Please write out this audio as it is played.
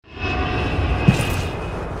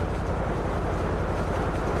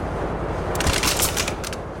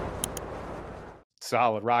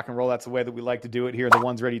Solid. Rock and roll. That's the way that we like to do it here in the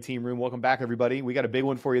Ones Ready team room. Welcome back, everybody. We got a big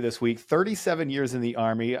one for you this week. 37 years in the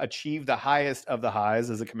Army, achieved the highest of the highs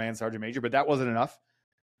as a command sergeant major, but that wasn't enough.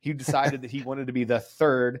 He decided that he wanted to be the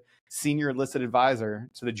third senior enlisted advisor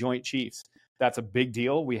to the Joint Chiefs. That's a big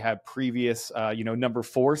deal. We had previous, number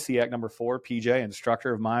 4, SEAC number 4, PJ,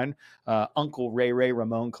 instructor of mine, Uncle Ray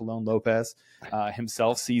Ramon Colon Lopez,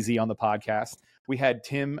 himself, CZ on the podcast. We had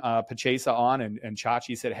Tim Pachesa on, and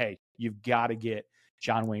Chachi said, hey, you've got to get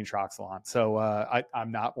John Wayne Troxell on. So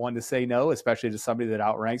I'm not one to say no, especially to somebody that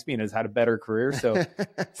outranks me and has had a better career. So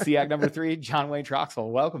SEAC number 3, John Wayne Troxell.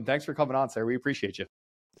 Welcome. Thanks for coming on, sir. We appreciate you.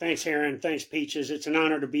 Thanks, Aaron. Thanks, Peaches. It's an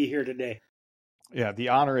honor to be here today. Yeah, the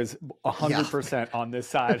honor is 100% on this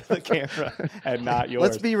side of the camera and not yours.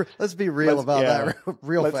 Let's be real about that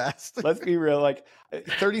real fast. Let's be real. Like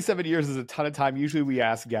 37 years is a ton of time. Usually we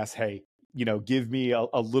ask guests, hey, give me a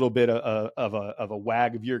little bit of a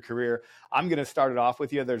wag of your career. I'm going to start it off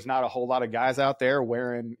with you. There's not a whole lot of guys out there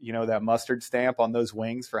wearing, that mustard stamp on those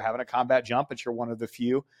wings for having a combat jump, but you're one of the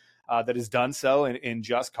few that has done so in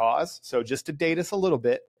just cause. So just to date us a little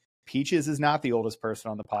bit, Peaches is not the oldest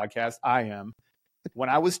person on the podcast. I am. When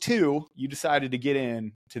I was 2, you decided to get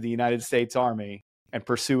in to the United States Army and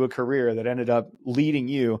pursue a career that ended up leading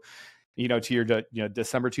you, to your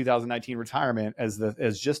December 2019 retirement as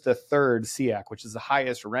just the 3rd SEAC, which is the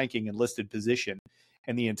highest ranking enlisted position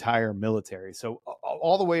in the entire military. So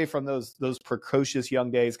all the way from those precocious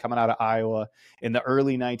young days coming out of Iowa in the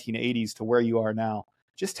early 1980s to where you are now,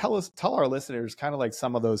 just tell our listeners kind of like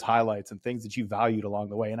some of those highlights and things that you valued along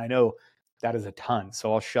the way. And I know that is a ton,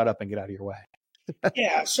 so I'll shut up and get out of your way.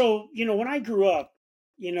 Yeah. So, when I grew up,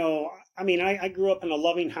 I grew up in a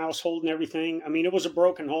loving household and everything. I mean, it was a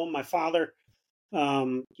broken home. My father,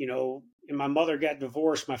 and my mother got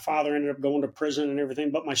divorced. My father ended up going to prison and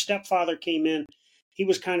everything, but my stepfather came in. He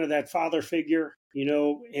was kind of that father figure,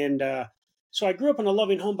 and so I grew up in a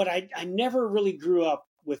loving home, but I never really grew up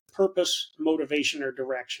with purpose, motivation, or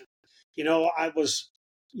direction. I was,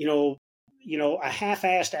 a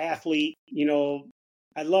half-assed athlete,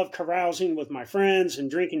 I loved carousing with my friends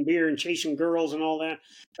and drinking beer and chasing girls and all that,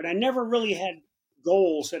 but I never really had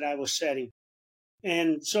goals that I was setting.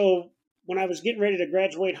 And so when I was getting ready to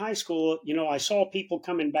graduate high school, I saw people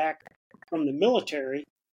coming back from the military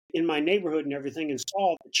in my neighborhood and everything, and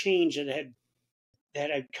saw the change that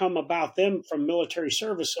had come about them from military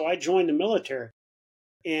service. So I joined the military,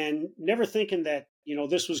 and never thinking that,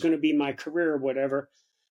 this was going to be my career or whatever.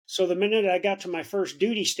 So the minute I got to my first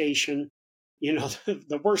duty station,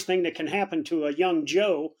 the worst thing that can happen to a young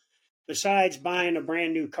Joe, besides buying a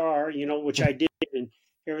brand new car, which I did and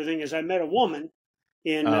everything, is I met a woman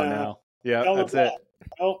in no. Yeah, that's it.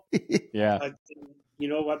 Yeah.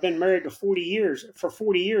 I've been married for 40 years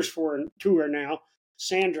to her now.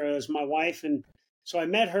 Sandra is my wife. And so I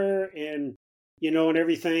met her and, and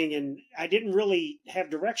everything. And I didn't really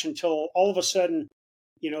have direction till all of a sudden,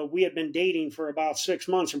 we had been dating for about 6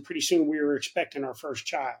 months, and pretty soon we were expecting our first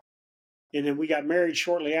child. And then we got married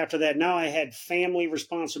shortly after that. Now I had family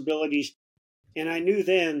responsibilities, and I knew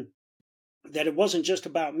then that it wasn't just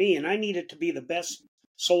about me, and I needed to be the best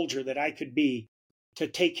soldier that I could be to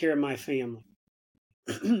take care of my family.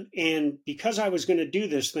 And because I was going to do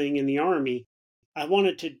this thing in the Army, I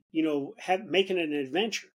wanted to, make it an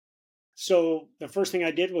adventure. So the first thing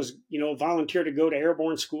I did was, volunteer to go to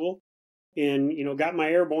airborne school and, got my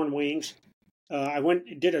airborne wings. I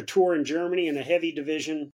did a tour in Germany in a heavy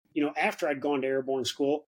division, after I'd gone to airborne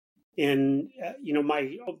school. And,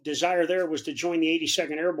 my desire there was to join the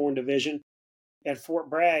 82nd Airborne Division at Fort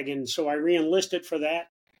Bragg. And so I re-enlisted for that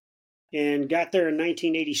and got there in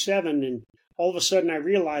 1987. And all of a sudden I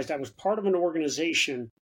realized I was part of an organization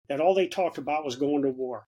that all they talked about was going to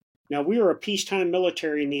war. Now, we were a peacetime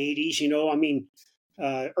military in the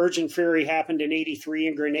 80s, Urgent Fury happened in 83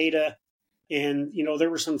 in Grenada. And, there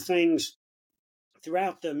were some things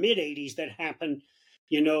throughout the mid 80s that happened,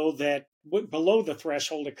 that went below the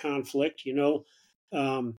threshold of conflict,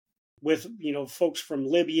 with, folks from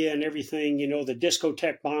Libya and everything, the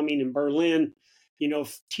discotheque bombing in Berlin,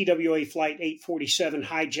 TWA Flight 847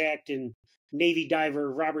 hijacked and Navy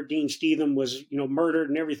diver Robert Dean Stephen was, murdered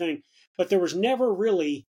and everything. But there was never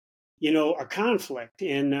really, a conflict.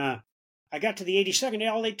 And I got to the 82nd, and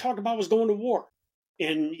all they talked about was going to war.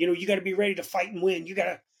 And, you got to be ready to fight and win.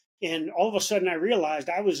 And all of a sudden I realized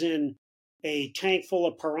I was in a tank full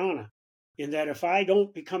of piranha, and that if I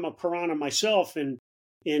don't become a piranha myself and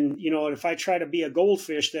if I try to be a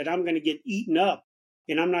goldfish, that I'm going to get eaten up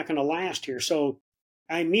and I'm not going to last here. So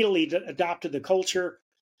I immediately adopted the culture.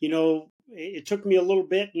 It took me a little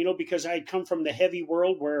bit, because I had come from the heavy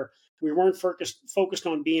world where We weren't focused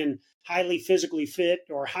on being highly physically fit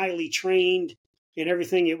or highly trained and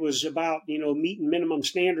everything. It was about, meeting minimum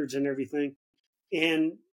standards and everything.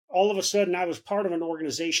 And all of a sudden, I was part of an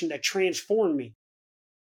organization that transformed me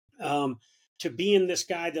to being this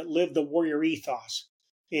guy that lived the warrior ethos.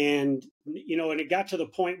 And, and it got to the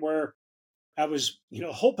point where I was,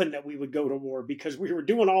 hoping that we would go to war because we were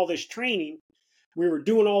doing all this training. We were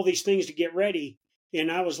doing all these things to get ready.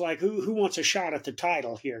 And I was like, who wants a shot at the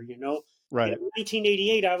title here, Right. In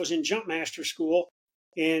 1988, I was in Jumpmaster school.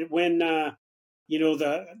 And when,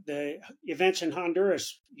 the events in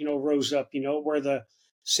Honduras, rose up, where the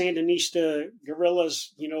Sandinista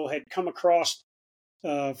guerrillas, had come across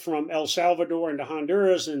from El Salvador into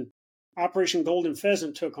Honduras, and Operation Golden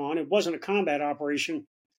Pheasant took on. It wasn't a combat operation,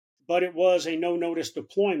 but it was a no-notice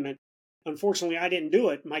deployment. Unfortunately, I didn't do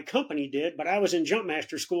it. My company did, but I was in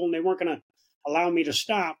Jumpmaster school, and they weren't going to allow me to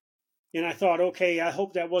stop. And I thought, okay, I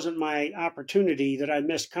hope that wasn't my opportunity, that I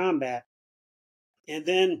missed combat. And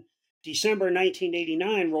then December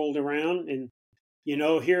 1989 rolled around, and,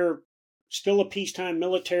 here, still a peacetime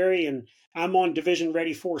military, and I'm on Division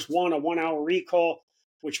Ready Force 1, a 1-hour recall,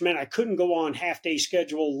 which meant I couldn't go on half-day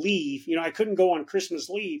schedule leave. I couldn't go on Christmas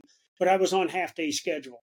leave, but I was on half-day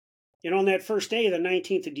schedule. And on that first day, the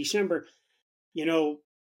 19th of December,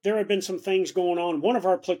 there had been some things going on. One of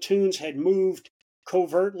our platoons had moved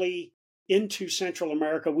covertly into Central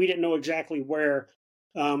America. We didn't know exactly where.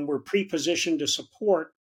 We're pre-positioned to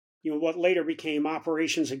support, what later became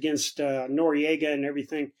operations against Noriega and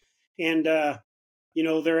everything. And,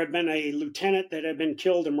 there had been a lieutenant that had been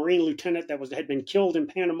killed, a Marine lieutenant that had been killed in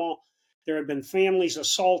Panama. There had been families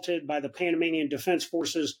assaulted by the Panamanian Defense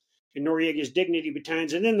Forces and Noriega's Dignity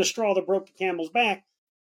Battalions. And then the straw that broke the camel's back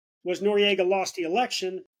was Noriega lost the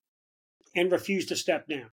election and refused to step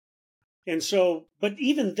down. And so, but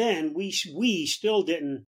even then, we still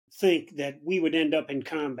didn't think that we would end up in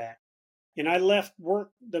combat. And I left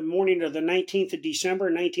work the morning of the 19th of December,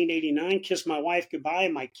 1989, kissed my wife goodbye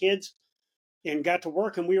and my kids, and got to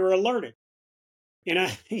work, and we were alerted.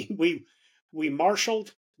 And we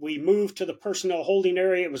marshaled, we moved to the personnel holding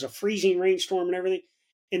area. It was a freezing rainstorm and everything.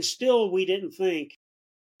 And still we didn't think,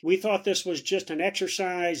 we thought this was just an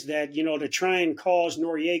exercise that, to try and cause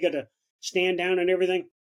Noriega to stand down and everything.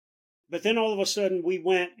 But then all of a sudden we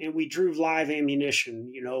went and we drew live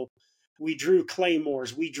ammunition, we drew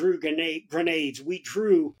claymores, we drew grenades, we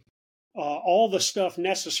drew all the stuff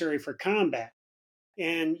necessary for combat.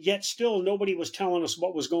 And yet still nobody was telling us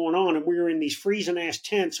what was going on. And we were in these freezing ass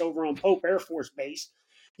tents over on Pope Air Force Base,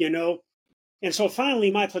 And so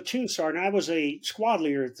finally my platoon sergeant, I was a squad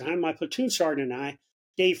leader at the time, my platoon sergeant and I,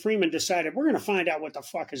 Dave Freeman, decided we're going to find out what the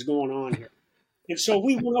fuck is going on here. And so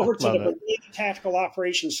we went over to the Brigade Tactical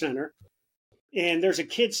Operations Center, and there's a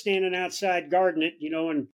kid standing outside guarding it,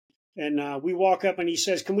 and we walk up and he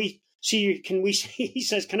says, he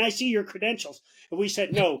says, can I see your credentials? And we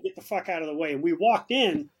said, no, get the fuck out of the way. And we walked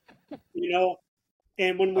in,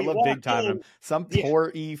 and when we walked big time in, some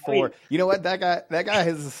poor E4, you know what, that guy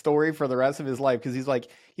has a story for the rest of his life. Because he's like,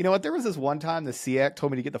 you know what, there was this one time the SEAC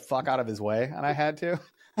told me to get the fuck out of his way, and I had to.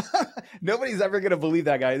 Nobody's ever going to believe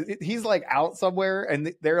that guy. He's like out somewhere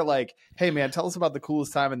and they're like, hey man, tell us about the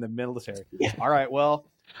coolest time in the military. Yeah. All right, well,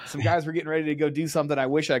 some guys were getting ready to go do something I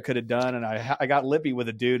wish I could have done, and I got lippy with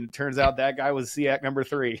a dude, and it turns out that guy was SEAC number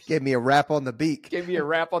 3. Gave me a rap on the beak. Gave me a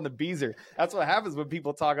rap on the beezer. That's what happens when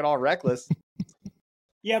people talking all reckless.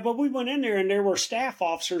 Yeah, but we went in there and there were staff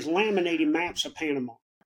officers laminating maps of Panama.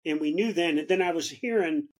 And we knew then, and then I was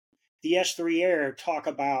hearing the S3 Air talk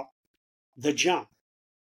about the jump.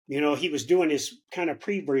 He was doing his kind of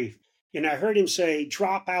pre-brief, and I heard him say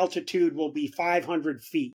drop altitude will be 500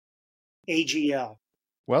 feet, AGL.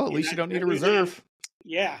 Well, at least you don't need a reserve.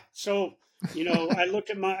 Yeah. So, I looked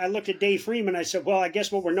at Dave Freeman. I said, well, I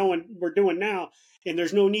guess what we're doing now, and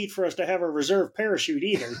there's no need for us to have a reserve parachute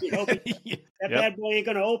either. That bad boy ain't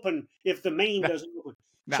going to open if the main doesn't open.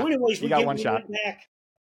 So anyways, we got one shot back.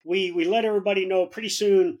 We let everybody know pretty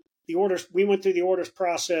soon the orders. We went through the orders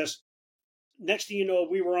process. Next thing you know,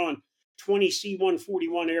 we were on 20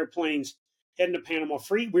 C-141 airplanes heading to Panama.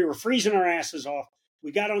 We were freezing our asses off.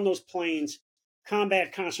 We got on those planes,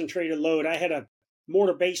 combat concentrated load. I had a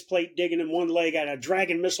mortar base plate digging in one leg. I had a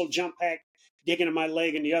Dragon missile jump pack digging in my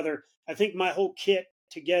leg in the other. I think my whole kit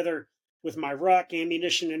together with my ruck,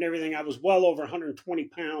 ammunition, and everything, I was well over 120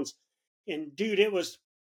 pounds. And dude, it was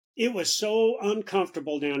so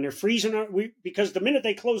uncomfortable down there, freezing. Because the minute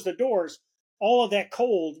they closed the doors, all of that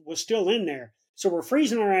cold was still in there. So we're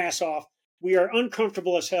freezing our ass off. We are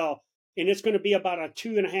uncomfortable as hell. and it's going to be about a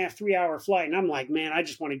 2.5, 3 hour flight. And I'm like, man, I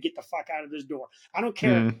just want to get the fuck out of this door. I don't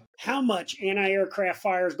care how much anti-aircraft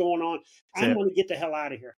fire is going on. I'm going to get the hell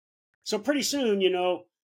out of here. So pretty soon,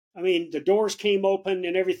 I mean, the doors came open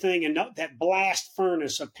and everything, and that blast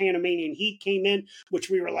furnace of Panamanian heat came in, which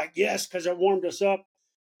we were like, yes, because it warmed us up.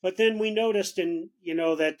 But then we noticed,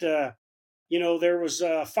 that there was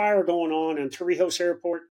a fire going on in Torrijos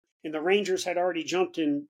Airport, and the Rangers had already jumped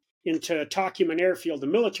into Tocumen Airfield, the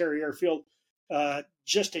military airfield,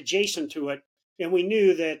 just adjacent to it. And we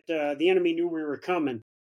knew that the enemy knew we were coming.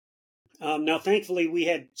 Now, thankfully, we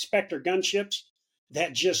had Spectre gunships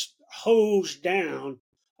that just hosed down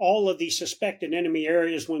all of the suspected enemy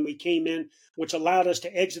areas when we came in, which allowed us to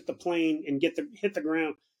exit the plane and hit the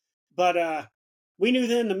ground. But we knew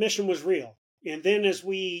then the mission was real. And then as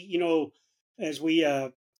we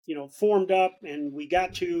formed up and we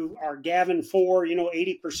got to our Gavin 4,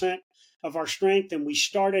 80% of our strength, and we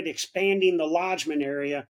started expanding the lodgement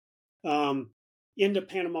area into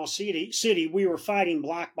Panama City, we were fighting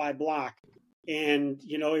block by block. And,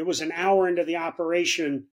 it was an hour into the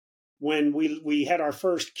operation when we had our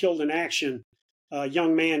first killed in action,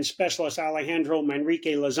 young man, Specialist Alejandro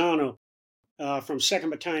Manrique Lozano from 2nd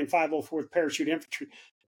Battalion, 504th Parachute Infantry.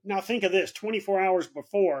 Now think of this, 24 hours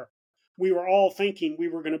before, we were all thinking we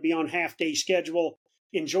were going to be on half-day schedule,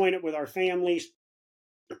 enjoying it with our families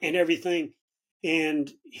and everything.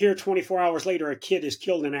 And here 24 hours later, a kid is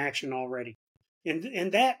killed in action already.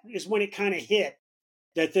 And that is when it kind of hit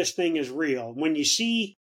that this thing is real. When you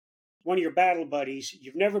see one of your battle buddies,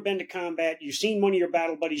 you've never been to combat, you've seen one of your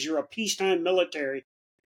battle buddies, you're a peacetime military,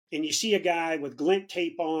 and you see a guy with glint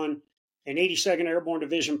tape on, an 82nd Airborne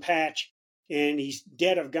Division patch, and he's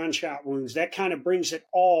dead of gunshot wounds. That kind of brings it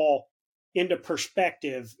all into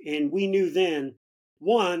perspective. And we knew then,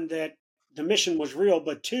 one, that the mission was real,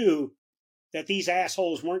 but two, that these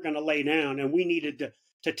assholes weren't going to lay down, and we needed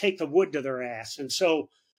to take the wood to their ass. And so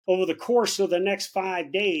over the course of the next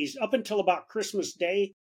 5 days, up until about Christmas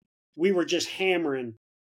Day, we were just hammering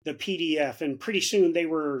the PDF, and pretty soon they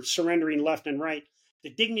were surrendering left and right. The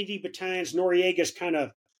Dignity Battalions, Noriega's kind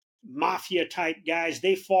of mafia-type guys,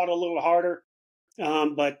 they fought a little harder,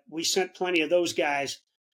 but we sent plenty of those guys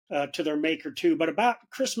to their maker too. But about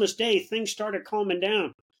Christmas Day, things started calming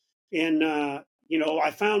down. And,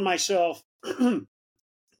 I found myself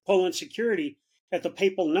pulling security at the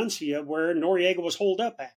Papal Nuncia where Noriega was holed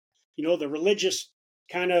up at. The religious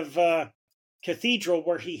kind of cathedral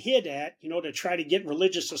where he hid at, to try to get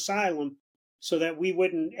religious asylum so that we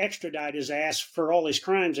wouldn't extradite his ass for all his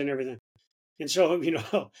crimes and everything. And so,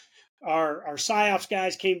 our PsyOps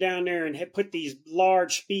guys came down there and had put these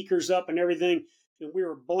large speakers up and everything, and we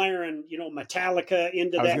were blaring, Metallica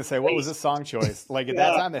into that. I was going to say, what was the song choice? Like at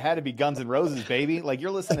that time, it had to be Guns N' Roses, baby. Like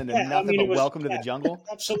you're listening to nothing but Welcome to the Jungle.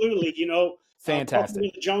 Absolutely, Fantastic.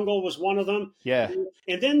 Welcome to the Jungle was one of them. Yeah.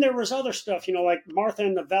 And then there was other stuff, like Martha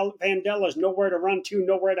and the Vandellas, Nowhere to Run To,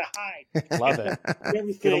 Nowhere to Hide. Love it.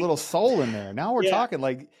 Get a little soul in there. Now we're talking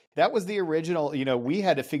like that was the original, we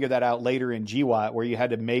had to figure that out later in GWAT where you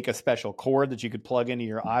had to make a special cord that you could plug into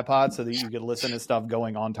your iPod so that you could listen to stuff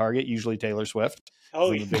going on target, usually Taylor Swift.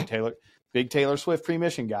 Oh, yeah. Big Taylor Swift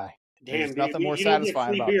pre-mission guy. Damn, there's nothing more you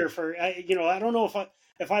satisfying don't get free beer for, I don't know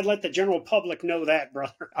if I'd let the general public know that,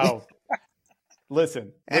 brother. Oh,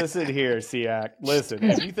 Listen here, SEAC. Listen,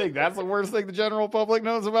 if you think that's the worst thing the general public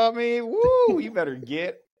knows about me, woo, you better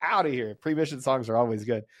get out of here. Pre-mission songs are always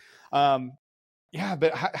good.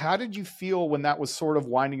 But how did you feel when that was sort of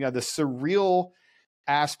winding down? The surreal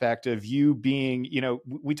aspect of you being,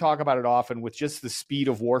 we talk about it often with just the speed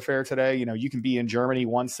of warfare today. You can be in Germany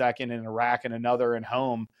 1 second, in Iraq and another, and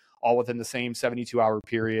home all within the same 72-hour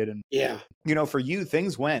period. And, for you,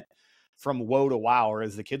 things went from woe to wow, or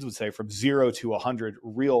as the kids would say, from 0 to 100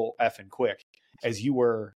 real effing quick as you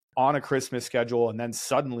were on a Christmas schedule. And then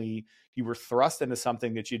suddenly you were thrust into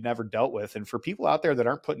something that you'd never dealt with. And for people out there that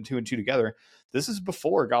aren't putting 2 and 2 together, this is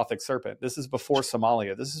before Gothic Serpent. This is before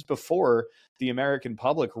Somalia. This is before the American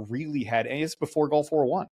public really had any. It's before Gulf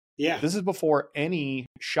War I. Yeah. This is before any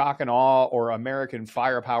shock and awe or American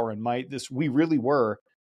firepower and might. We really were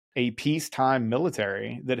a peacetime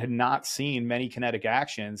military that had not seen many kinetic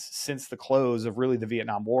actions since the close of really the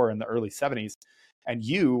Vietnam War in the early 70s. And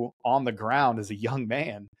you on the ground as a young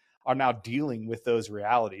man are now dealing with those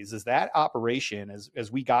realities. As that operation,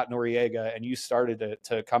 as we got Noriega and you started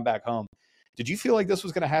to come back home, did you feel like this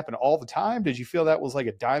was going to happen all the time? Did you feel that was like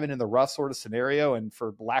a diamond in the rough sort of scenario? And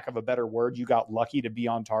for lack of a better word, you got lucky to be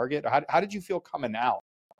on target? How did you feel coming out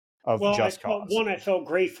of Just Cause? I felt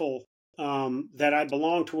grateful that I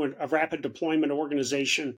belonged to a rapid deployment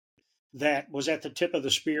organization that was at the tip of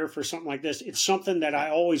the spear for something like this. It's something that I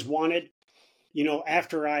always wanted,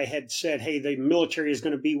 after I had said, hey, the military is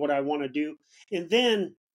going to be what I want to do. And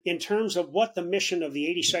then in terms of what the mission of the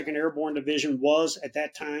 82nd Airborne Division was at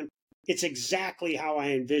that time, it's exactly how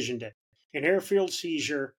I envisioned it. An airfield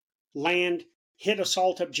seizure, land, hit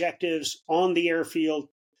assault objectives on the airfield,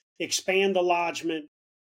 expand the lodgement,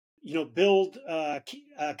 build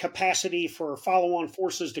capacity for follow-on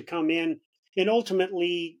forces to come in, and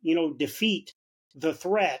ultimately, defeat the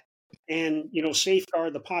threat and,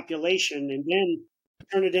 safeguard the population, and then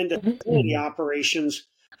turn it into facility operations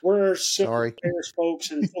where civil affairs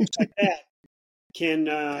folks and folks like that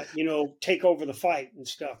can, take over the fight and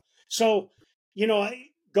stuff. So,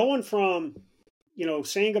 going from,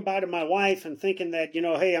 saying goodbye to my wife and thinking that,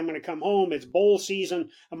 hey, I'm going to come home. It's bowl season.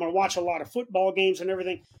 I'm going to watch a lot of football games and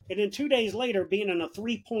everything. And then 2 days later, being in a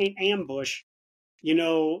 3-point ambush,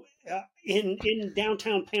 in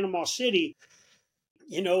downtown Panama City,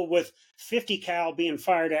 with 50 cal being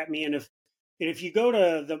fired at me. And if you go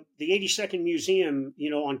to the 82nd Museum,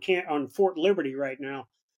 on Fort Liberty right now,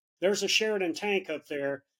 there's a Sheridan tank up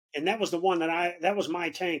there. And that was the one that was my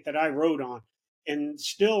tank that I rode on. And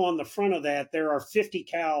still on the front of that, there are 50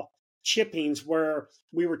 cal chippings where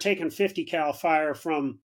we were taking 50 cal fire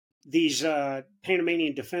from these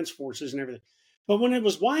Panamanian Defense Forces and everything. But when it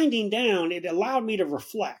was winding down, it allowed me to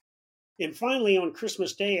reflect. And finally, on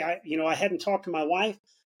Christmas Day, I hadn't talked to my wife.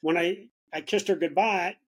 When I kissed her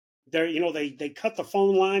goodbye, they cut the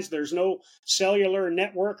phone lines. There's no cellular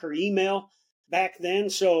network or email back then.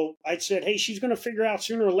 So I said, hey, she's going to figure out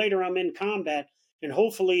sooner or later I'm in combat. And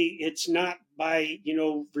hopefully it's not by,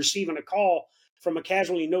 receiving a call from a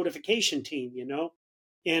casualty notification team,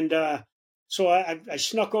 And so I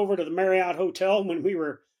snuck over to the Marriott Hotel when we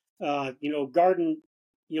were, guarding,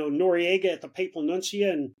 Noriega at the Papal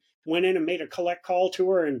Nuncia, and went in and made a collect call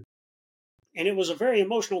to her. And it was a very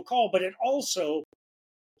emotional call, but it also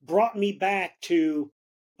brought me back to,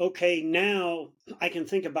 okay, now I can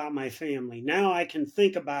think about my family. Now I can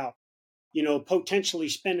think about, potentially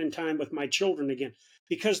spending time with my children again.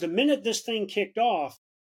 Because the minute this thing kicked off,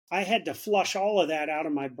 I had to flush all of that out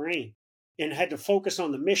of my brain and had to focus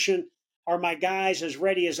on the mission. Are my guys as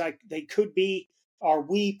ready as they could be? Are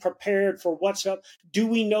we prepared for what's up? Do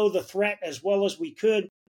we know the threat as well as we could?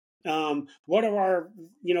 What are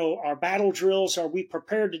our battle drills? Are we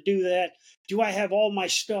prepared to do that? Do I have all my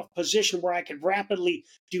stuff positioned where I could rapidly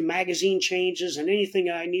do magazine changes and anything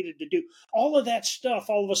I needed to do? All of that stuff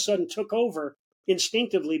all of a sudden took over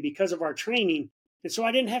instinctively because of our training. And so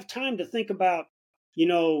I didn't have time to think about,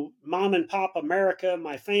 mom and pop America,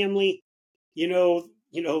 my family,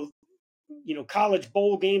 college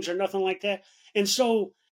bowl games or nothing like that. And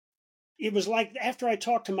so it was like after I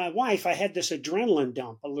talked to my wife, I had this adrenaline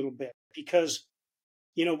dump a little bit because,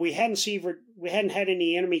 we hadn't had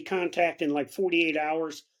any enemy contact in like 48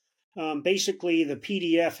 hours. Basically, the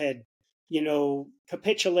PDF had,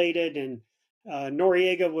 capitulated, and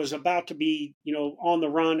Noriega was about to be, on the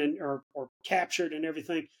run or captured and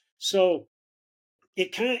everything. So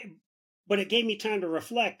it gave me time to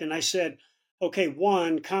reflect. And I said, okay,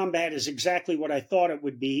 one, combat is exactly what I thought it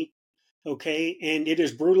would be. Okay. And it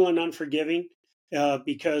is brutal and unforgiving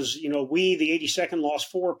because, we, the 82nd,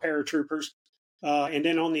 lost 4 paratroopers. And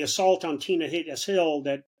then on the assault on Tinajitas Hill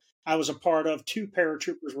that I was a part of, 2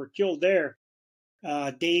 paratroopers were killed there,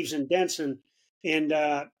 Daves and Denson. And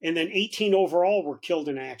then 18 overall were killed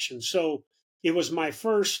in action. So it was my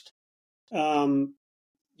first, kind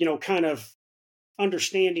of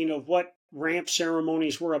understanding of what ramp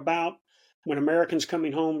ceremonies were about when Americans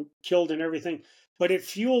coming home killed and everything. But it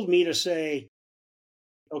fueled me to say,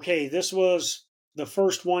 okay, this was the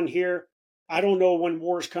first one here. I don't know when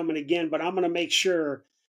war's coming again, but I'm going to make sure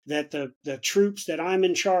that the troops that I'm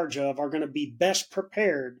in charge of are going to be best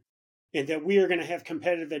prepared and that we are going to have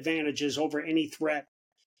competitive advantages over any threat.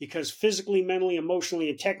 Because physically, mentally, emotionally,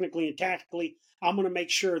 and technically and tactically, I'm going to make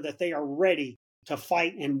sure that they are ready to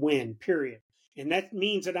fight and win, period. And that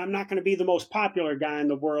means that I'm not going to be the most popular guy in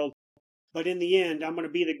the world. But in the end, I'm going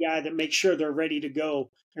to be the guy that makes sure they're ready to go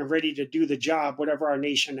and ready to do the job, whatever our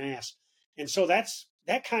nation asks. And so that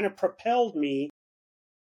kind of propelled me.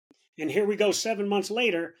 And here we go 7 months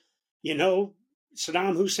later,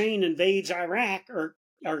 Saddam Hussein invades Iraq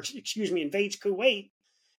invades Kuwait.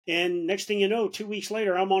 And next thing you know, 2 weeks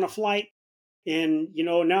later, I'm on a flight and,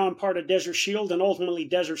 now I'm part of Desert Shield and ultimately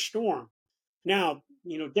Desert Storm. Now,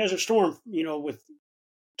 Desert Storm, with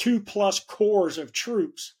 2+ corps of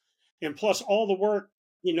troops, and plus all the work,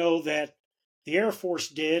 that the Air Force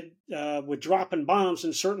did with dropping bombs,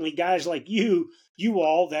 and certainly guys like you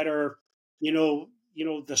all that are,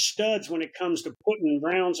 the studs when it comes to putting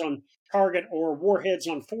rounds on target or warheads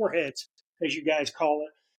on foreheads, as you guys call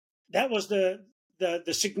it. That was the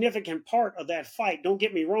significant part of that fight. Don't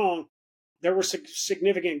get me wrong. There was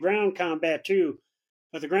significant ground combat too,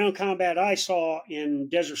 but the ground combat I saw in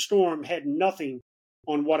Desert Storm had nothing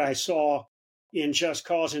on what I saw in Just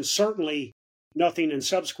Cause, and certainly nothing in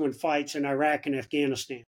subsequent fights in Iraq and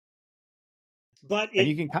Afghanistan. But and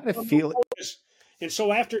you can kind of feel it. And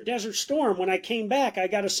so after Desert Storm, when I came back, I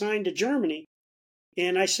got assigned to Germany,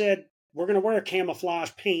 and I said, we're going to wear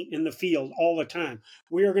camouflage paint in the field all the time.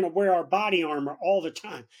 We are going to wear our body armor all the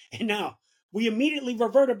time. And now we immediately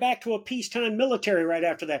reverted back to a peacetime military right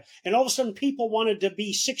after that. And all of a sudden people wanted to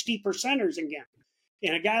be 60%ers again.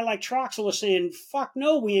 And a guy like Troxell is saying, fuck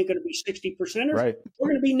no, we ain't going to be 60%ers. Right. We're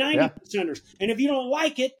going to be 90%ers. And if you don't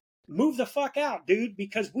like it, move the fuck out, dude,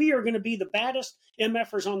 because we are going to be the baddest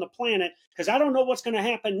MFers on the planet, because I don't know what's going to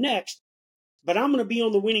happen next, but I'm going to be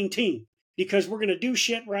on the winning team because we're going to do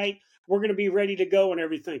shit right. We're going to be ready to go and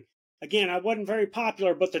everything. Again, I wasn't very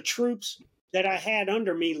popular, but the troops that I had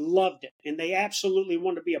under me loved it, and they absolutely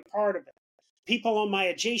wanted to be a part of it. People on my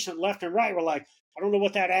adjacent left and right were like, I don't know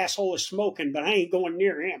what that asshole is smoking, but I ain't going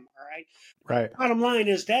near him, all right? Right. Bottom line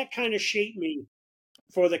is that kind of shaped me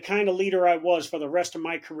for the kind of leader I was for the rest of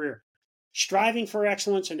my career. Striving for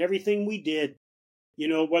excellence in everything we did, you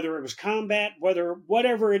know, whether it was combat,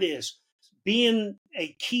 whatever it is, being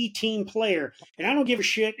a key team player. And I don't give a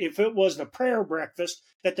shit if it was the prayer breakfast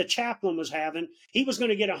that the chaplain was having. He was going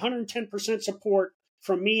to get 110% support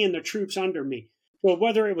from me and the troops under me. So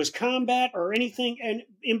whether it was combat or anything and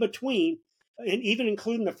in between, and even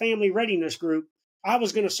including the family readiness group, I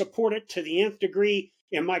was going to support it to the nth degree.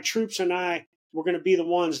 And my troops and I were going to be the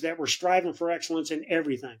ones that were striving for excellence in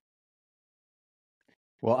everything.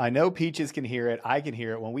 Well, I know Peaches can hear it. I can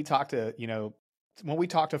hear it when we talk to,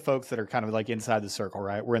 folks that are kind of like inside the circle,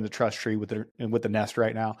 right? We're in the trust tree with the nest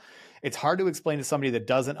right now. It's hard to explain to somebody that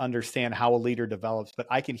doesn't understand how a leader develops, but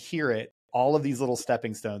I can hear it. All of these little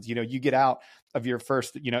stepping stones, you get out of your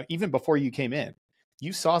first, even before you came in,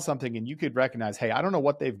 you saw something and you could recognize, hey, I don't know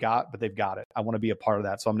what they've got, but they've got it. I want to be a part of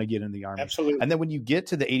that. So I'm going to get in the Army. Absolutely. And then when you get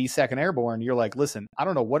to the 82nd Airborne, you're like, listen, I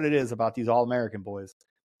don't know what it is about these all-American boys,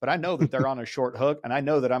 but I know that they're on a short hook, and I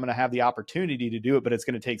know that I'm going to have the opportunity to do it, but it's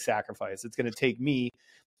going to take sacrifice. It's going to take me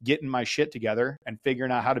getting my shit together and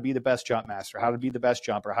figuring out how to be the best jump master, how to be the best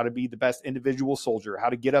jumper, how to be the best individual soldier, how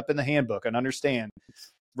to get up in the handbook and understand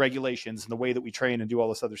regulations and the way that we train and do all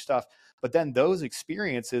this other stuff. But then those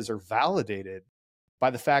experiences are validated by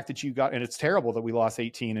the fact that you got, and it's terrible that we lost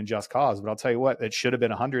 18 in Just Cause, but I'll tell you what, it should have been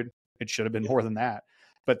 100. It should have been more than that.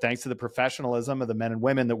 But thanks to the professionalism of the men and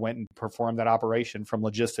women that went and performed that operation, from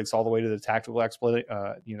logistics all the way to the tactical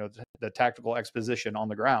the tactical exposition on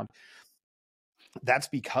the ground, that's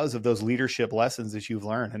because of those leadership lessons that you've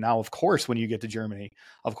learned. And now, of course, when you get to Germany,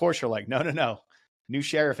 of course, you're like, no, new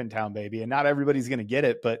sheriff in town, baby. And not everybody's going to get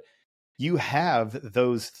it, but you have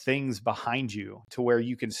those things behind you to where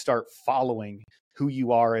you can start following who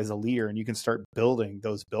you are as a leader, and you can start building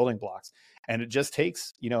those building blocks. And it just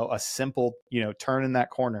takes, a simple, turn in that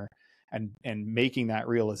corner and making that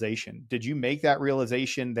realization. Did you make that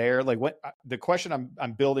realization there? Like, what the question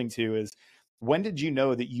I'm building to is, when did you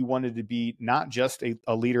know that you wanted to be not just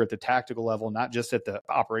a leader at the tactical level, not just at the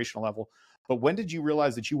operational level, but when did you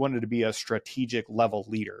realize that you wanted to be a strategic level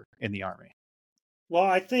leader in the Army? Well,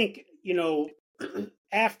 I think,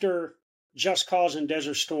 after Just Cause and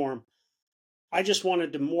Desert Storm, I just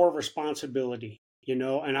wanted more responsibility,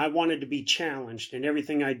 and I wanted to be challenged in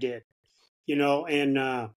everything I did, and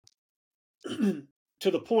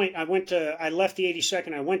to the point I left the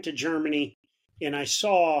 82nd, I went to Germany, and I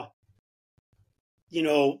saw,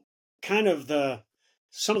 kind of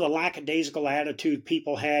some of the lackadaisical attitude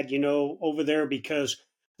people had, over there, because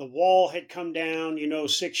the wall had come down,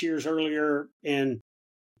 6 years earlier, and,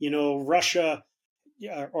 Russia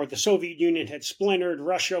or the Soviet Union had splintered.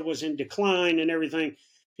 Russia was in decline and everything.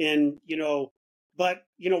 And, but,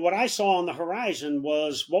 what I saw on the horizon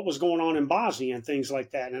was what was going on in Bosnia and things like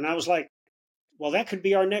that. And I was like, well, that could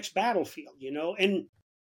be our next battlefield, And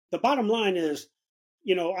the bottom line is,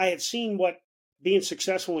 I had seen what being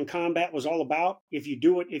successful in combat was all about. If you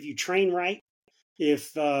do it, if you train right,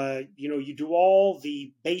 if, you do all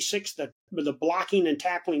the basics, the blocking and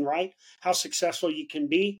tackling right, how successful you can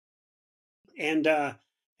be. And I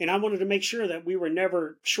wanted to make sure that we were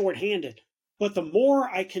never shorthanded. But the more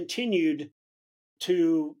I continued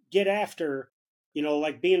to get after,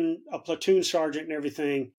 like being a platoon sergeant and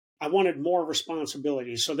everything, I wanted more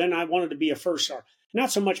responsibility. So then I wanted to be a first sergeant,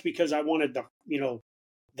 not so much because I wanted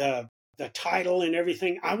the title and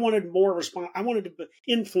everything. I wanted more I wanted to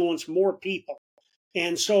influence more people.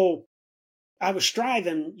 And so I was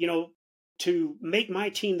striving, to make my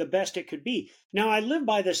team the best it could be. Now, I live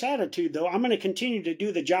by this attitude, though. I'm going to continue to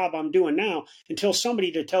do the job I'm doing now until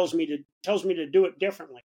somebody tells me to do it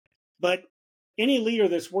differently. But any leader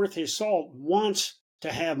that's worth his salt wants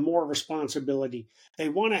to have more responsibility. They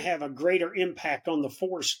want to have a greater impact on the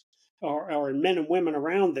force or men and women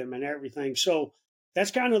around them and everything. So that's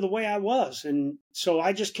kind of the way I was. And so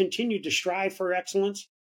I just continued to strive for excellence,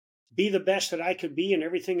 be the best that I could be in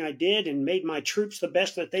everything I did, and made my troops the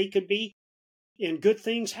best that they could be. And good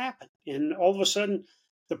things happened. And all of a sudden,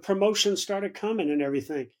 the promotions started coming and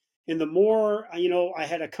everything. And the more, I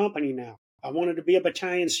had a company now. I wanted to be a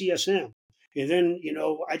battalion CSM. And then,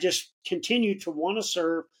 I just continued to want to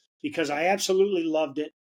serve because I absolutely loved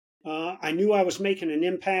it. I knew I was making an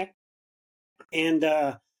impact. And,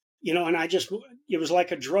 and it was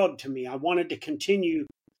like a drug to me. I wanted to continue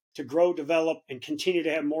to grow, develop, and continue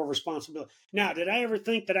to have more responsibility. Now, did I ever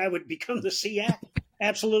think that I would become the SEAC?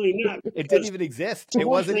 Absolutely not. It didn't even exist. It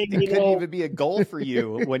wasn't. It couldn't even be a goal for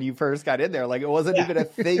you when you first got in there. Like, it wasn't even a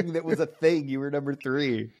thing that was a thing. You were number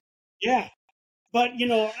 3. Yeah, but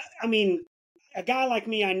a guy like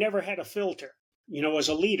me, I never had a filter. As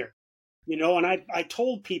a leader, and I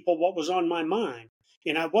told people what was on my mind,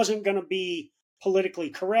 and I wasn't going to be politically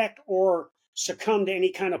correct or succumb to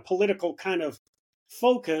any kind of political kind of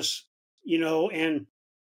focus, so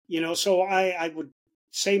I would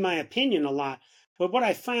say my opinion a lot. But what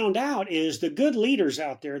I found out is the good leaders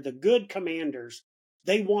out there, the good commanders,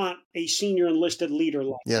 they want a senior enlisted leader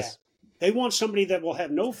like that. They want somebody that will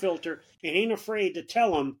have no filter and ain't afraid to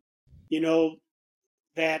tell them,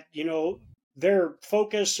 that, their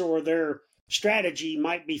focus or their strategy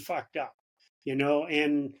might be fucked up,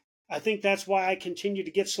 and I think that's why I continue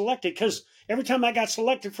to get selected, because every time I got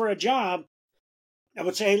selected for a job, I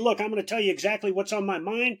would say, hey, look, I'm going to tell you exactly what's on my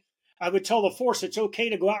mind. I would tell the force it's okay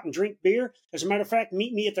to go out and drink beer. As a matter of fact,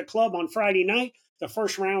 meet me at the club on Friday night. The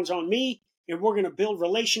first round's on me, and we're going to build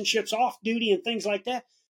relationships off duty and things like that.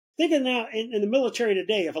 Think of now in the military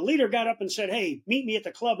today, if a leader got up and said, hey, meet me at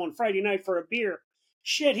the club on Friday night for a beer,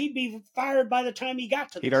 shit, he'd be fired by the time he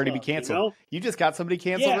got to the club. He'd already be canceled. You just got somebody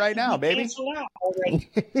canceled right now, baby. Canceled out already,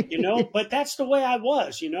 But that's the way I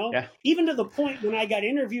was, Yeah. Even to the point when I got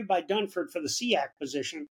interviewed by Dunford for the SEAC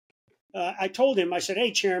position, I told him, I said,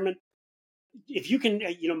 hey, Chairman, if you can,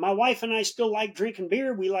 my wife and I still like drinking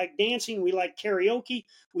beer. We like dancing. We like karaoke.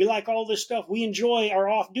 We like all this stuff. We enjoy our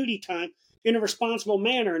off-duty time in a responsible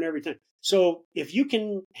manner and everything. So if you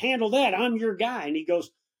can handle that, I'm your guy. And he goes,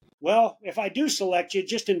 well, if I do select you,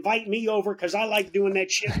 just invite me over because I like doing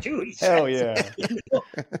that shit too. Hell yeah.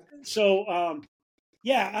 So,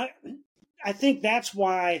 I think that's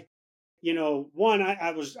why, one,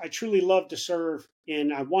 I truly loved to serve,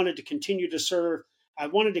 and I wanted to continue to serve. I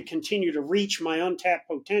wanted to continue to reach my untapped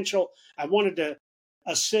potential. I wanted to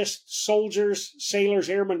assist soldiers, sailors,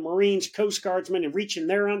 airmen, Marines, Coast Guardsmen in reaching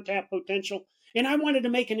their untapped potential. And I wanted to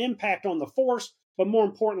make an impact on the force, but more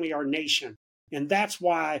importantly, our nation. And that's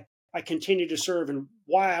why I continue to serve and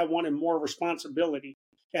why I wanted more responsibility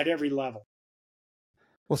at every level.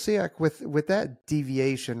 Well, SEAC, with that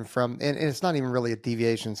deviation from, and it's not even really a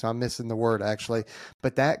deviation, so I'm missing the word actually,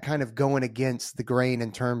 but that kind of going against the grain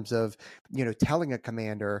in terms of, telling a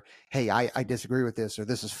commander, hey, I disagree with this, or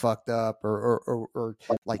this is fucked up, or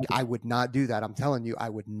like, I would not do that. I'm telling you, I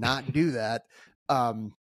would not do that.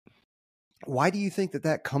 Why do you think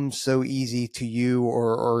that comes so easy to you,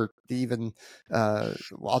 or even,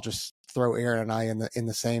 I'll just throw Aaron and I in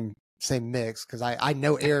the same mix, because I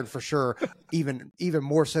know Aaron for sure, even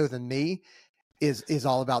more so than me, is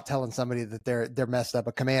all about telling somebody that they're messed up,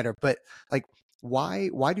 a commander. But like, why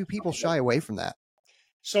do people shy away from that?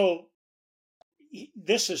 So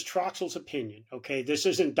this is Troxell's opinion. Okay, this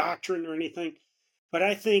isn't doctrine or anything, but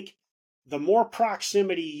I think the more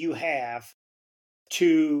proximity you have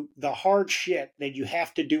to the hard shit that you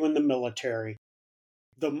have to do in the military,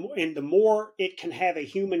 the more it can have a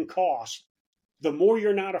human cost, the more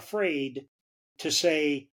you're not afraid to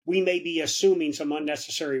say, we may be assuming some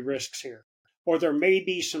unnecessary risks here, or there may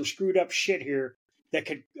be some screwed up shit here that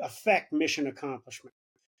could affect mission accomplishment.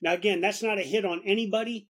 Now, again, that's not a hit on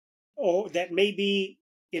anybody or that may be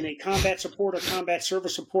in a combat support or combat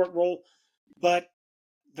service support role, but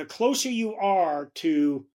the closer you are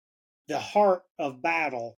to the heart of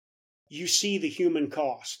battle, you see the human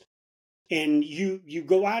cost. And you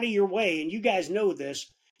go out of your way, and you guys know this,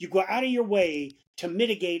 you go out of your way to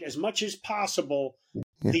mitigate as much as possible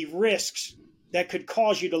the risks that could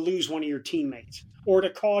cause you to lose one of your teammates or to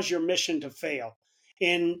cause your mission to fail.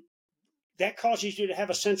 And that causes you to have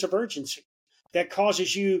a sense of urgency. That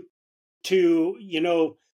causes you to,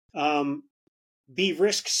 be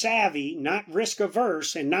risk savvy, not risk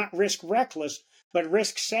averse and not risk reckless, but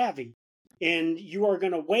risk savvy. And you are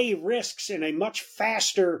going to weigh risks in a much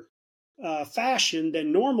faster fashion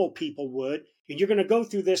than normal people would. And you're going to go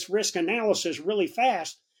through this risk analysis really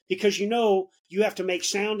fast because you know you have to make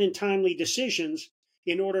sound and timely decisions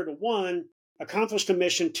in order to, 1, accomplish the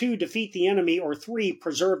mission, 2, defeat the enemy, or 3,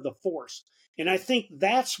 preserve the force. And I think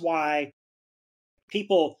that's why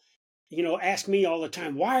people, ask me all the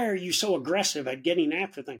time, why are you so aggressive at getting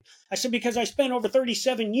after things? I said, because I spent over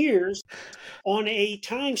 37 years on a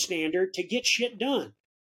time standard to get shit done.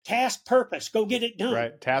 Task, purpose, go get it done.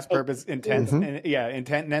 Right. Task, purpose, intent, and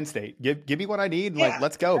intent and end state. Give me what I need. Yeah, like,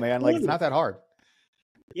 let's go, man. absolutely. Like, it's not that hard.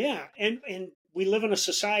 Yeah. And we live in a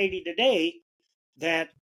society today that,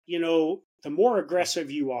 the more aggressive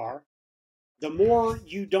you are, the more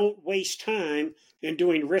you don't waste time in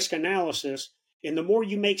doing risk analysis, and the more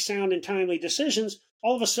you make sound and timely decisions,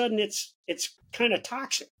 all of a sudden it's kind of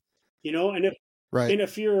toxic, and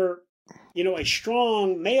if you're, a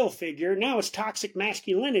strong male figure, now it's toxic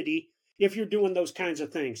masculinity if you're doing those kinds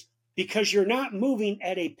of things, because you're not moving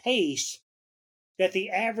at a pace that the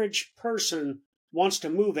average person wants to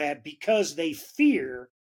move at because they fear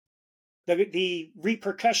the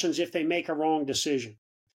repercussions if they make a wrong decision.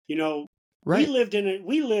 Right.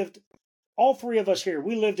 We lived, all three of us here,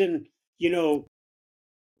 we lived in,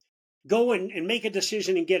 go and make a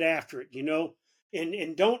decision and get after it,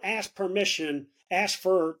 and don't ask permission, ask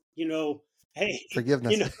for, hey,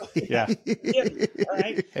 forgiveness. Yeah. All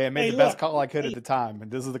right. Hey, I made the best call I could at the time, and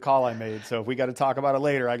this is the call I made. So if we got to talk about it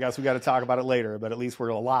later, I guess we got to talk about it later, but at least we're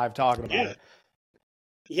alive talking about it.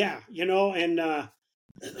 Yeah. And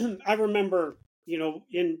I remember,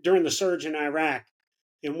 during the surge in Iraq,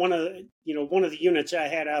 and one of the units I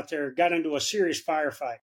had out there got into a serious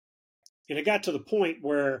firefight. And it got to the point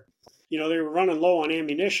where, they were running low on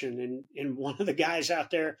ammunition. And one of the guys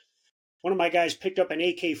out there, one of my guys picked up an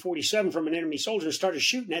AK-47 from an enemy soldier and started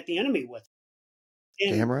shooting at the enemy with it.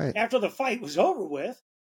 And damn right. After the fight was over with,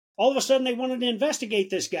 all of a sudden they wanted to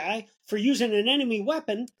investigate this guy for using an enemy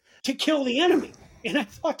weapon to kill the enemy. And I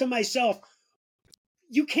thought to myself,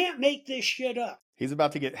 you can't make this shit up. He's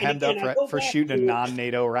about to get hemmed up for shooting a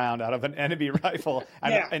non-NATO round out of an enemy rifle,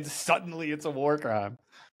 and suddenly it's a war crime.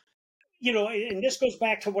 And this goes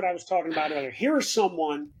back to what I was talking about earlier. Here's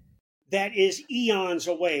someone that is eons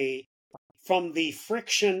away from the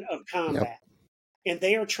friction of combat. Yep. And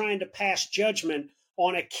they are trying to pass judgment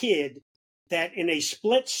on a kid that in a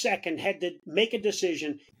split second had to make a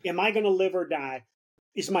decision. Am I going to live or die?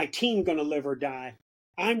 Is my team going to live or die?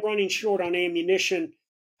 I'm running short on ammunition.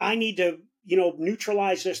 I need to,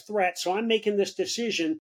 neutralize this threat. So I'm making this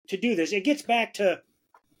decision to do this. It gets back to,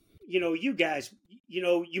 you guys,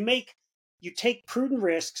 you take prudent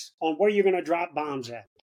risks on where you're going to drop bombs at.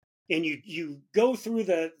 And you go through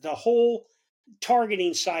the whole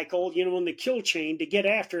targeting cycle, in the kill chain to get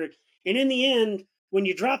after it. And in the end, when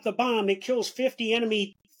you drop the bomb, it kills 50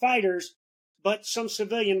 enemy fighters, but some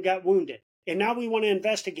civilian got wounded. And now we want to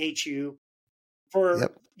investigate you for,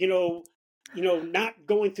 not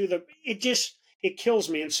going through it kills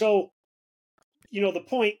me. And so, the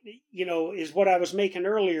point, is what I was making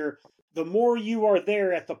earlier. The more you are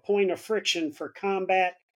there at the point of friction for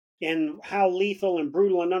combat and how lethal and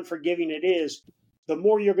brutal and unforgiving it is, the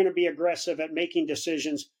more you're going to be aggressive at making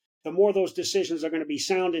decisions, the more those decisions are going to be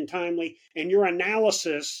sound and timely, and your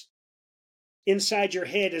analysis inside your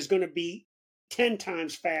head is going to be 10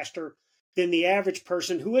 times faster than the average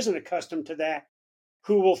person who isn't accustomed to that,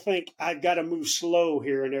 who will think, I've got to move slow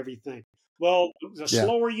here and everything. Well, the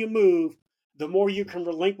slower you move, the more you can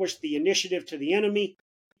relinquish the initiative to the enemy,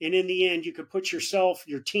 and in the end, you could put yourself,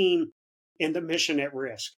 your team, and the mission at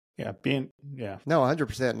risk. No,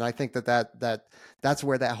 100%. And I think that's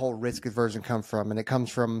where that whole risk aversion comes from. And it comes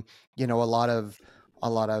from, a lot of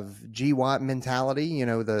GWAT mentality,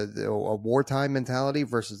 the a wartime mentality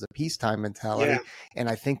versus a peacetime mentality. Yeah. And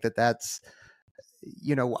I think that's,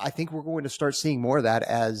 I think we're going to start seeing more of that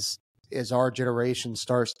as our generation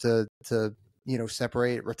starts to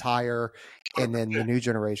separate, retire, and then the new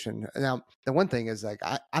generation. Now, the one thing is, like,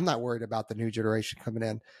 I'm not worried about the new generation coming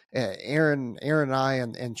in. Aaron and I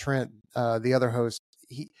and Trent, the other host,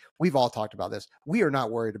 we've all talked about this. We are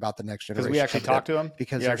not worried about the next generation. Because we actually talk to them.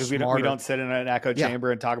 Because we don't sit in an echo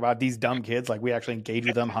chamber and talk about these dumb kids. Like, we actually engage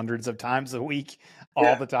with them hundreds of times a week,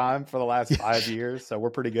 all the time for the last 5 years. So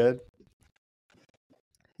we're pretty good.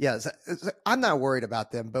 Yes, I'm not worried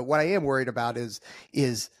about them. But what I am worried about is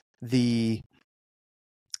the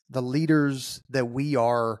leaders that we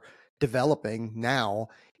are developing now,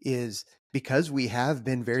 is because we have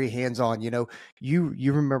been very hands-on. You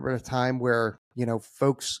remember a time where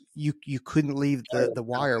folks, you couldn't leave the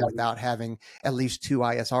wire without having at least 2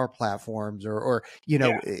 ISR platforms, or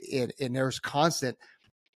and there's constant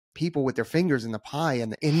people with their fingers in the pie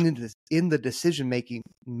and in the decision making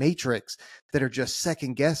matrix that are just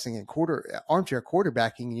second guessing and armchair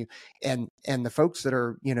quarterbacking you, and the folks that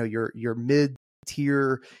are your mid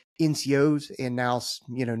tier NCOs and now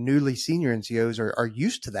newly senior NCOs are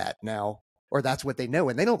used to that now, or that's what they know,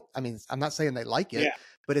 and they don't. I mean, I'm not saying they like it,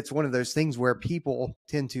 but it's one of those things where people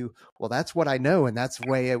tend to, well, that's what I know, and that's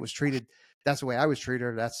the way it was treated. That's the way I was treated.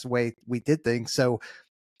 Or that's the way we did things. So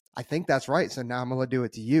I think that's right. So now I'm going to do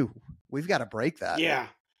it to you. We've got to break that. Yeah,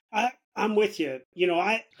 I'm with you.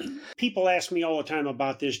 People ask me all the time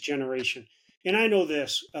about this generation, and I know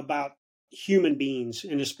this about human beings,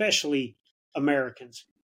 and especially Americans.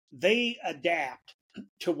 They adapt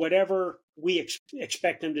to whatever we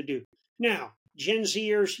expect them to do. Now, Gen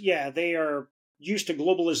Zers, they are used to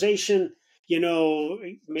globalization.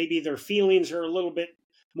 Maybe their feelings are a little bit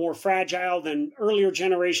more fragile than earlier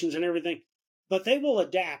generations and everything. But they will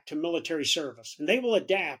adapt to military service, and they will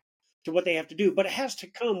adapt to what they have to do. But it has to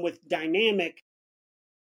come with dynamic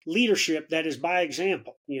leadership that is by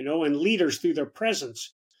example, and leaders through their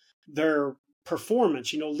presence, their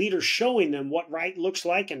performance, leaders showing them what right looks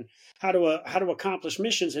like and how to accomplish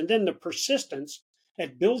missions, and then the persistence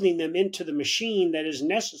at building them into the machine that is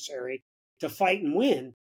necessary to fight and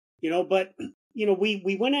win. But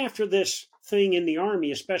we went after this thing in the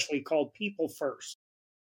Army, especially called people first.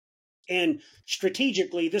 And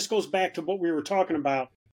strategically, this goes back to what we were talking about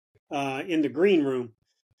in the green room.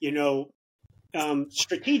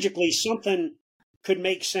 Strategically, something could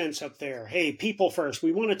make sense up there. Hey, people first.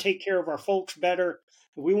 We want to take care of our folks better.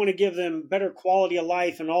 We want to give them better quality of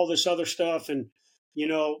life and all this other stuff. And,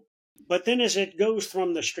 but then as it goes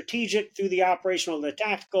from the strategic through the operational, the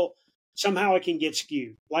tactical, somehow it can get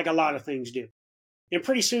skewed, like a lot of things do. And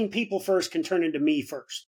pretty soon, people first can turn into me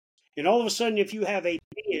first. And all of a sudden, if you have a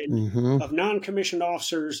band of non-commissioned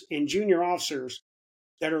officers and junior officers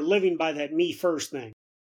that are living by that me first thing,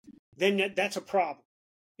 then that's a problem.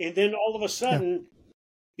 And then all of a sudden,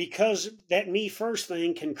 because that me first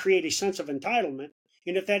thing can create a sense of entitlement,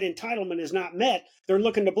 and if that entitlement is not met, they're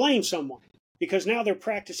looking to blame someone, because now they're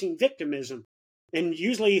practicing victimism. And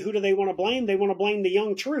usually, who do they want to blame? They want to blame the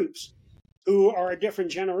young troops who are a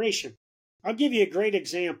different generation. I'll give you a great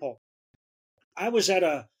example. I was at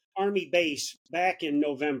a Army base back in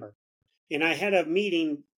November, and I had a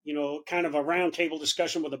meeting, kind of a roundtable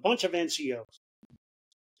discussion with a bunch of NCOs.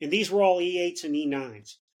 And these were all E8s and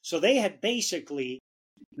E9s. So they had basically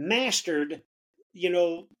mastered,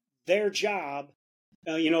 their job.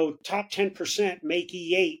 Top 10% make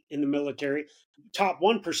E8 in the military, top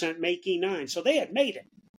 1% make E9. So they had made it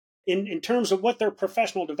in terms of what their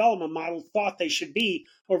professional development model thought they should be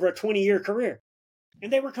over a 20-year career.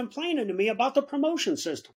 And they were complaining to me about the promotion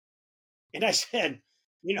system. And I said,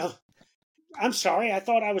 I'm sorry, I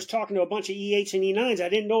thought I was talking to a bunch of E8s and E9s. I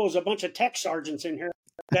didn't know it was a bunch of tech sergeants in here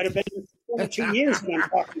that have been 22 years that I'm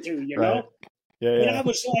talking to, Right. Yeah. And I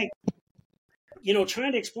was like,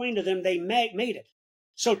 trying to explain to them they made it.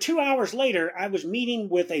 So 2 hours later, I was meeting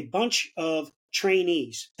with a bunch of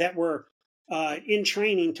trainees that were in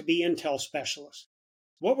training to be intel specialists.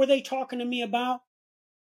 What were they talking to me about?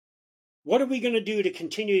 What are we going to do to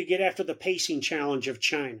continue to get after the pacing challenge of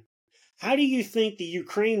China? How do you think the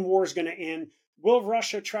Ukraine war is going to end? Will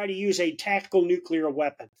Russia try to use a tactical nuclear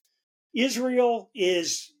weapon? Israel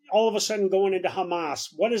is all of a sudden going into Hamas.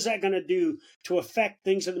 What is that going to do to affect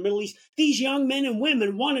things in the Middle East? These young men and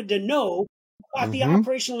women wanted to know about the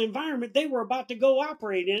operational environment they were about to go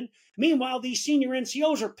operate in. Meanwhile, these senior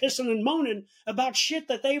NCOs are pissing and moaning about shit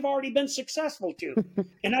that they've already been successful to.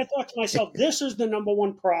 And I thought to myself, this is the number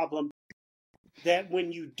one problem, that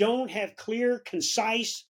when you don't have clear,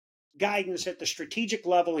 concise guidance at the strategic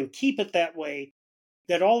level and keep it that way,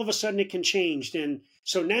 that all of a sudden it can change. And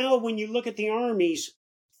so now when you look at the Army's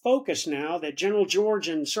focus now that General George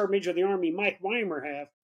and Sergeant Major of the Army Mike Weimer have,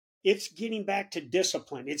 it's getting back to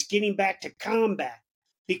discipline. It's getting back to combat,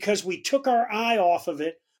 because we took our eye off of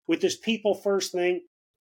it with this people first thing.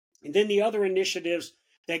 And then the other initiatives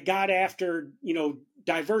that got after,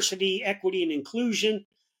 diversity, equity, and inclusion.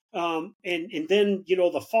 And then,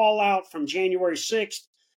 the fallout from January 6th,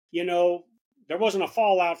 there wasn't a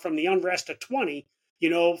fallout from the unrest of 20,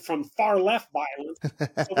 from far left violence.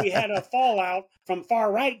 So we had a fallout from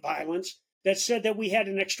far right violence that said that we had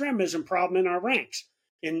an extremism problem in our ranks.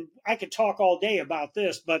 And I could talk all day about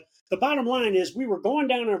this, but the bottom line is we were going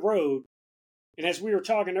down a road, and as we were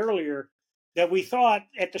talking earlier, that we thought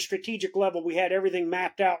at the strategic level we had everything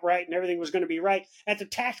mapped out right and everything was going to be right. At the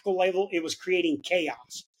tactical level, it was creating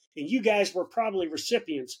chaos. And you guys were probably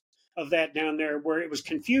recipients of that down there, where it was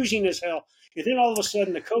confusing as hell. And then all of a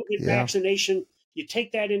sudden, the COVID vaccination, you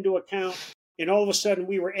take that into account, and all of a sudden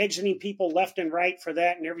we were exiting people left and right for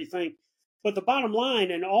that and everything. But the bottom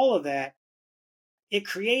line in all of that, it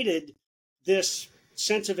created this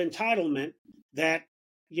sense of entitlement that,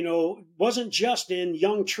 wasn't just in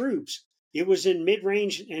young troops. It was in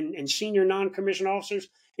mid-range and senior non-commissioned officers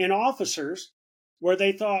and officers, where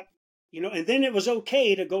they thought, and then it was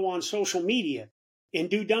okay to go on social media and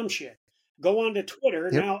do dumb shit. Go on to Twitter,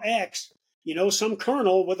 now X, some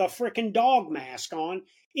colonel with a freaking dog mask on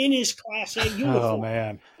in his Class A uniform. Oh,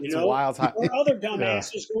 man. It's a wild time. Or other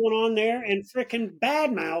dumbasses going on there and freaking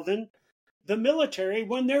bad-mouthing the military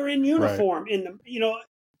when they're in uniform. Right.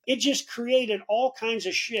 It just created all kinds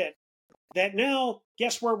of shit that now,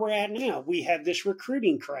 guess where we're at now? We have this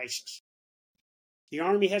recruiting crisis. The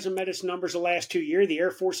Army hasn't met its numbers the last 2 years. The Air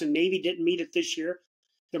Force and Navy didn't meet it this year.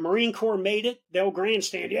 The Marine Corps made it. They'll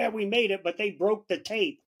grandstand. Yeah, we made it, but they broke the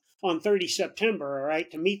tape on 30 September, all right,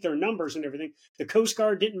 to meet their numbers and everything. The Coast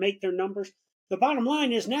Guard didn't make their numbers. The bottom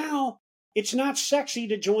line is now it's not sexy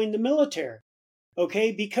to join the military,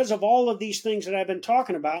 okay, because of all of these things that I've been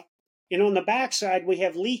talking about. And on the backside, we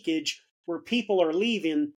have leakage where people are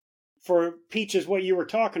leaving for Peaches, what you were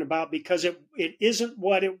talking about, because it isn't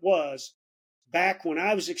what it was back when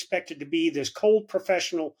I was expected to be this cold,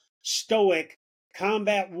 professional, stoic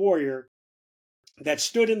combat warrior that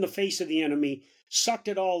stood in the face of the enemy, sucked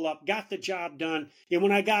it all up, got the job done. And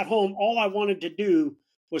when I got home, all I wanted to do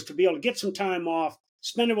was to be able to get some time off,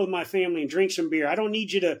 spend it with my family, and drink some beer. I don't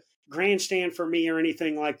need you to grandstand for me or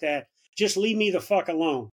anything like that. Just leave me the fuck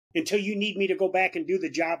alone until you need me to go back and do the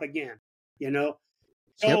job again,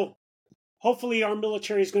 So hopefully our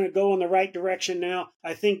military is going to go in the right direction now.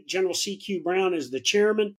 I think General C.Q. Brown is the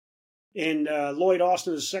chairman, and Lloyd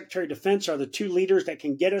Austin as Secretary of Defense are the two leaders that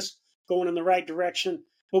can get us going in the right direction.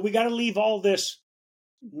 But we got to leave all this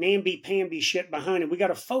namby-pamby shit behind, and we got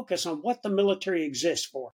to focus on what the military exists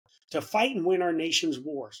for, to fight and win our nation's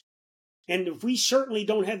wars. And if we certainly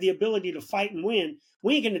don't have the ability to fight and win,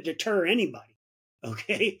 we ain't going to deter anybody,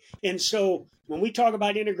 okay? And so when we talk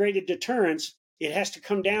about integrated deterrence, it has to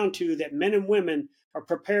come down to that men and women are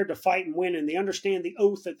prepared to fight and win, and they understand the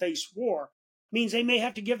oath that they swore means they may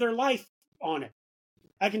have to give their life on it.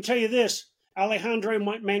 I can tell you this, Alejandro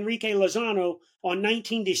Manrique Lozano on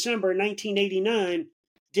 19 December 1989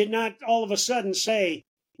 did not all of a sudden say,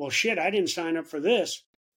 well, shit, I didn't sign up for this.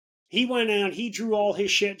 He went out, he drew all his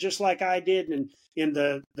shit just like I did, and in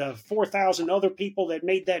the 4,000 other people that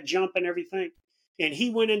made that jump and everything. And he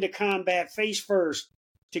went into combat face first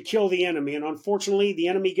to kill the enemy. And unfortunately, the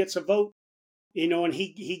enemy gets a vote, and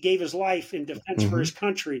he gave his life in defense for his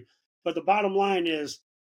country. But the bottom line is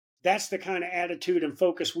that's the kind of attitude and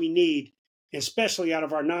focus we need, especially out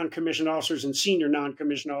of our non-commissioned officers and senior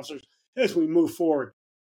non-commissioned officers as we move forward.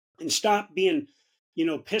 And stop being,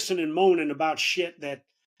 pissing and moaning about shit that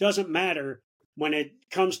doesn't matter when it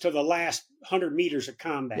comes to the last 100 meters of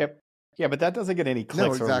combat. Yep. Yeah, but that doesn't get any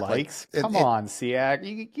clicks or likes. Come on,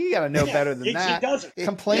 SEAC. You got to know better than that. It doesn't.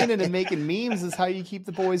 Complaining and making memes is how you keep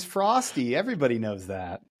the boys frosty. Everybody knows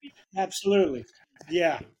that. Absolutely.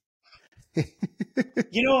 Yeah.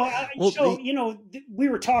 We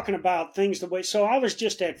were talking about things the way. So I was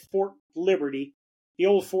just at Fort Liberty, the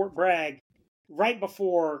old Fort Bragg, right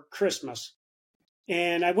before Christmas.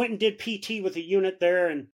 And I went and did PT with a unit there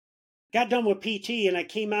and got done with PT, and I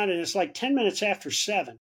came out, and it's like 10 minutes after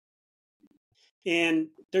 7. And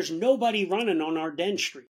there's nobody running on our den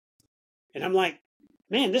street. And I'm like,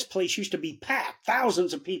 man, this place used to be packed,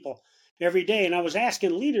 thousands of people every day. And I was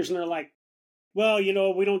asking leaders, and they're like, well,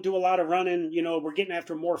 we don't do a lot of running. We're getting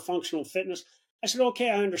after more functional fitness. I said, okay,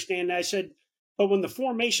 I understand that. I said, but when the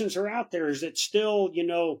formations are out there, is it still,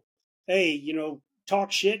 hey,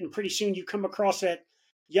 talk shit, and pretty soon you come across that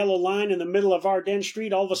yellow line in the middle of our den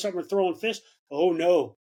street, all of a sudden we're throwing fists. Oh,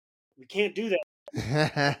 no, we can't do that.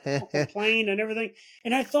 Complain and everything.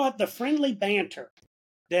 And I thought the friendly banter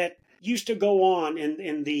that used to go on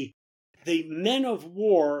in the men of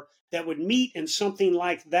war that would meet in something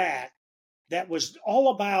like that was all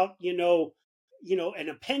about, an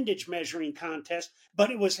appendage measuring contest,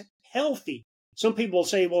 but it was healthy. Some people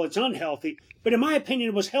say, well, it's unhealthy. But in my opinion,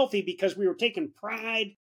 it was healthy because we were taking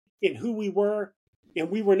pride in who we were, and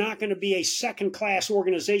we were not going to be a second-class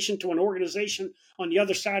organization to an organization on the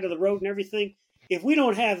other side of the road and everything. If we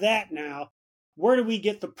don't have that now, where do we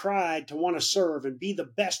get the pride to want to serve and be the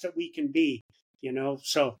best that we can be?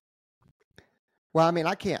 So. Well, I mean,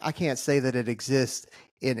 I can't say that it exists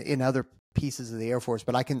in other pieces of the Air Force,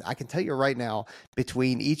 but I can tell you right now,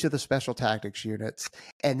 between each of the special tactics units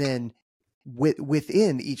and then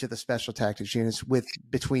within each of the special tactics units,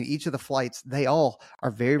 between each of the flights, they all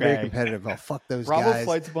are very, very competitive. Oh, fuck those Bravo guys.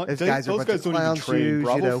 Flight's Those guys don't even train. Shoes,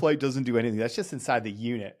 Bravo Flight doesn't do anything. That's just inside the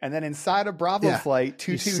unit. And then inside of Bravo Flight,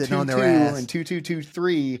 2222 and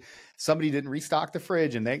 2223, somebody didn't restock the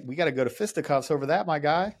fridge, and we got to go to fisticuffs over that, my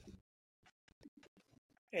guy.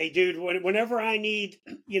 Hey, dude, whenever I need,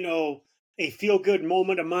 a feel-good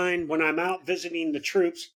moment of mine when I'm out visiting the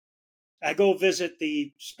troops, I go visit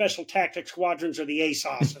the Special Tactics Squadrons or the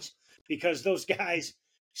ASOSs because those guys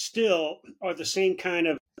still are the same kind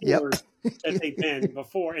of that they've been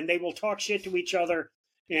before. And they will talk shit to each other,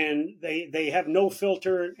 and they have no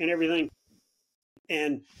filter and everything.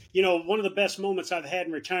 And, one of the best moments I've had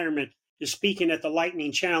in retirement is speaking at the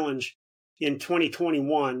Lightning Challenge in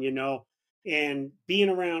 2021, and being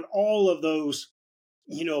around all of those,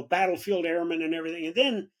 battlefield airmen and everything. And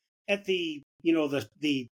then at the,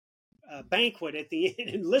 the banquet at the end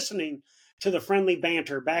and listening to the friendly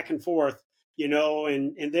banter back and forth,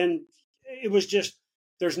 and then it was just,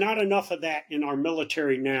 there's not enough of that in our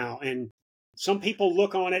military now. And some people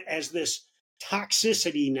look on it as this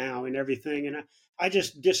toxicity now and everything. And I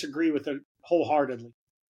just disagree with it wholeheartedly.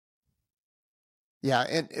 Yeah.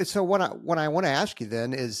 And so what I want to ask you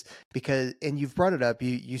then is because, and you've brought it up,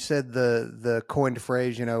 you said the coined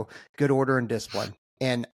phrase, good order and discipline.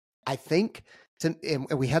 And I think, and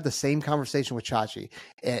we had the same conversation with Chachi,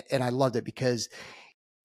 and I loved it because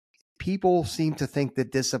people seem to think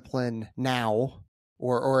that discipline now,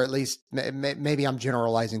 or at least maybe I'm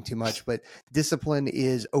generalizing too much, but discipline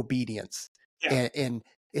is obedience, and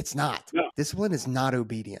it's not. No. Discipline is not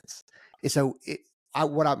obedience. And so,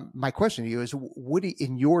 my question to you is,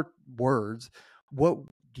 in your words, what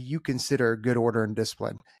do you consider good order and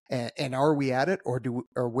discipline? And are we at it, or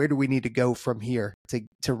where do we need to go from here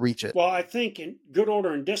to reach it? Well, I think good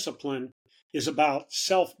order and discipline is about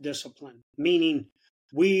self-discipline, meaning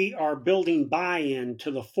we are building buy-in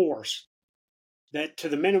to the force, that to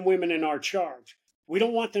the men and women in our charge. We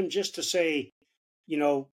don't want them just to say,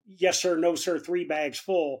 yes, sir, no, sir, 3 bags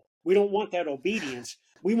full. We don't want that obedience.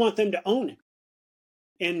 We want them to own it.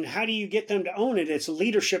 And how do you get them to own it? It's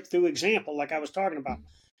leadership through example, like I was talking about.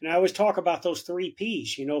 And I always talk about those 3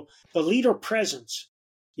 Ps, the leader presence.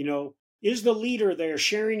 Is the leader there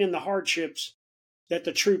sharing in the hardships that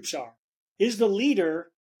the troops are? Is the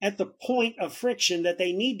leader at the point of friction that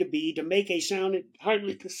they need to be to make a sound and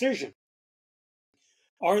timely decision?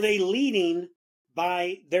 Are they leading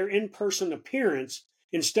by their in-person appearance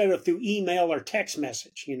instead of through email or text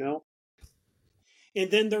message,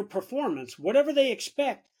 And then their performance, whatever they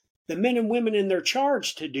expect the men and women in their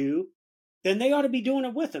charge to do, then they ought to be doing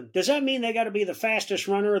it with them. Does that mean they got to be the fastest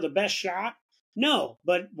runner or the best shot? No,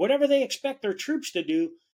 but whatever they expect their troops to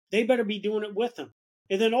do, they better be doing it with them.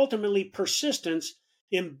 And then ultimately persistence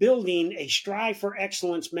in building a strive for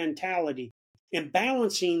excellence mentality and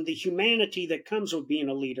balancing the humanity that comes with being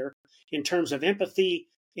a leader in terms of empathy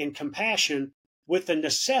and compassion with the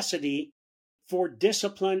necessity for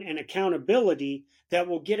discipline and accountability that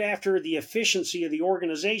will get after the efficiency of the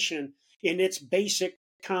organization in its basic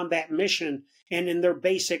combat mission and in their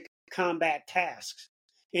basic combat tasks.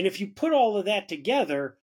 And if you put all of that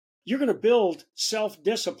together, you're going to build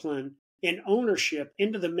self-discipline and ownership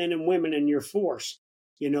into the men and women in your force.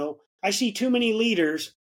 I see too many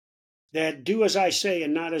leaders that do as I say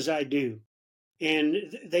and not as I do. And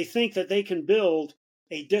they think that they can build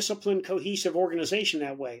a disciplined, cohesive organization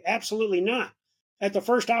that way. Absolutely not. At the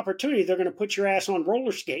first opportunity, they're going to put your ass on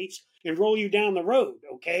roller skates and roll you down the road,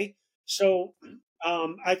 okay? So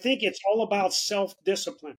I think it's all about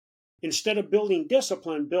self-discipline. Instead of building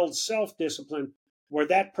discipline, build self-discipline where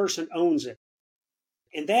that person owns it.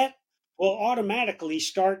 And that will automatically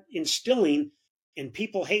start instilling, and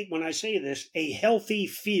people hate when I say this, a healthy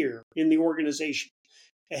fear in the organization.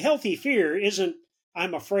 A healthy fear isn't,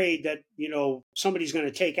 I'm afraid that, somebody's going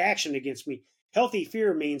to take action against me. Healthy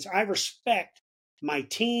fear means I respect my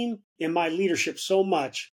team and my leadership so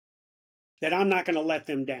much that I'm not going to let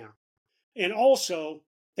them down. And also,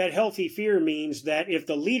 that healthy fear means that if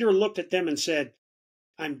the leader looked at them and said,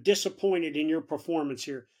 I'm disappointed in your performance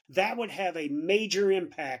here, that would have a major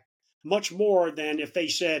impact, much more than if they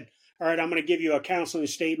said, all right, I'm going to give you a counseling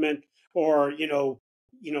statement or,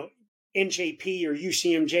 NJP or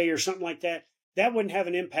UCMJ or something like that. That wouldn't have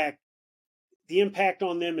an impact. The impact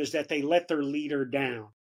on them is that they let their leader down.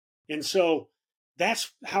 And so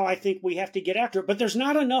that's how I think we have to get after it. But there's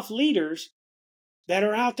not enough leaders that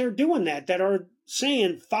are out there doing that are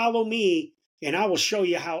saying, follow me and I will show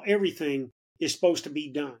you how everything is supposed to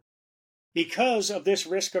be done. Because of this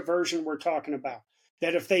risk aversion we're talking about,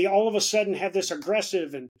 that if they all of a sudden have this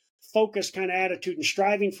aggressive and focused kind of attitude and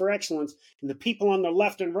striving for excellence, and the people on the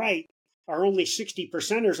left and right are only 60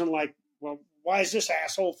 percenters, and like, well, why does this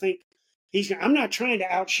asshole think I'm not trying to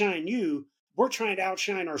outshine you. We're trying to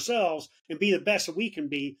outshine ourselves and be the best that we can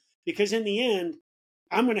be, because in the end,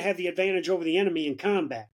 I'm going to have the advantage over the enemy in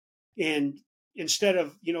combat. And instead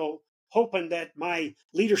of, hoping that my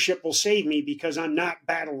leadership will save me because I'm not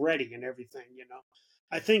battle ready and everything,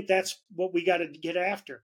 I think that's what we got to get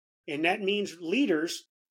after. And that means leaders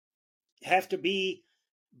have to be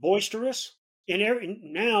boisterous. And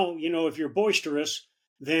now, if you're boisterous,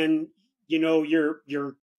 then,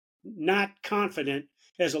 you're not confident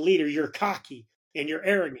as a leader. You're cocky and you're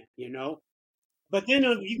arrogant, But then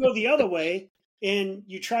you go the other way and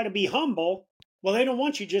you try to be humble. Well, they don't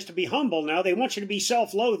want you just to be humble now. They want you to be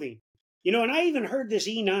self-loathing. And I even heard this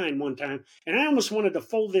E9 one time, and I almost wanted to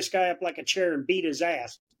fold this guy up like a chair and beat his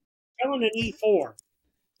ass. Telling an E4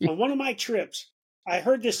 on one of my trips, I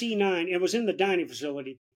heard this E9. It was in the dining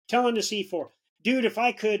facility. Telling this E4, dude, if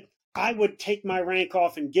I could, I would take my rank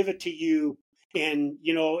off and give it to you, and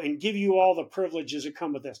and give you all the privileges that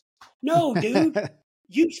come with this. No, dude.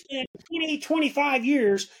 You spent 20, 25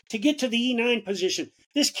 years to get to the E9 position.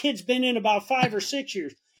 This kid's been in about 5 or 6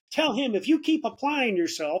 years. Tell him, if you keep applying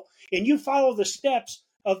yourself and you follow the steps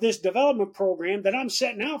of this development program that I'm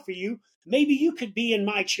setting out for you, maybe you could be in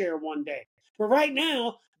my chair one day. But right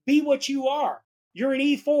now, be what you are. You're an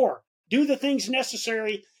E4. Do the things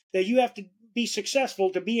necessary that you have to be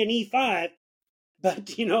successful to be an E5.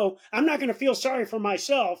 But, I'm not going to feel sorry for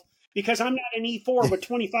myself because I'm not an E4 with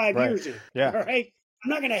 25 right. years in. Yeah. All right. I'm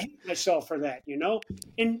not going to hate myself for that,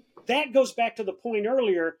 And that goes back to the point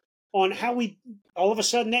earlier on how we, all of a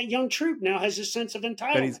sudden, that young troop now has a sense of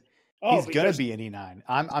entitlement. But he's going to be an E9.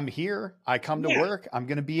 I'm here. I come to work. I'm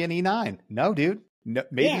going to be an E9. No, dude. No,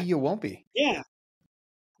 maybe you won't be. Yeah.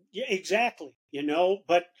 Yeah, exactly.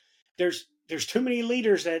 But there's too many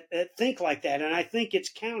leaders that think like that. And I think it's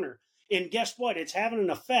counter. And guess what? It's having an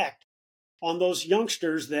effect on those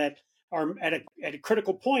youngsters that are at a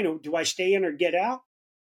critical point of, do I stay in or get out?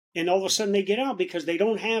 And all of a sudden they get out because they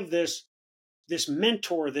don't have this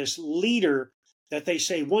mentor, this leader that they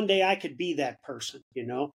say, one day I could be that person,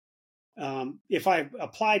 If I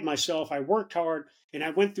applied myself, I worked hard, and I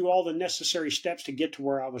went through all the necessary steps to get to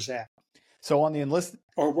where I was at. So on the enlisted,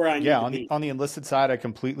 or where I need to be. On the enlisted side, I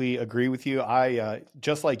completely agree with you. I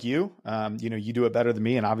just like you, you do it better than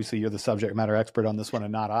me, and obviously you're the subject matter expert on this one,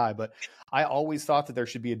 and not I. But I always thought that there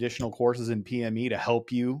should be additional courses in PME to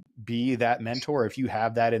help you be that mentor if you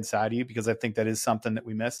have that inside of you, because I think that is something that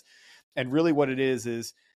we miss. And really, what it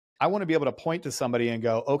is I want to be able to point to somebody and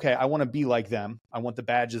go, okay, I want to be like them. I want the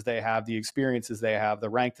badges they have, the experiences they have, the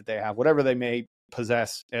rank that they have, whatever they may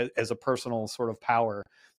possess as a personal sort of power.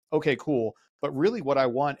 Okay, cool. But really what I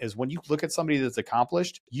want is when you look at somebody that's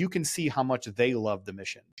accomplished, you can see how much they love the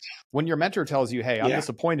mission. When your mentor tells you, hey, I'm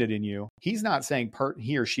disappointed in you, he's not saying,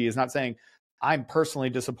 he or she is not saying, I'm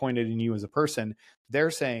personally disappointed in you as a person.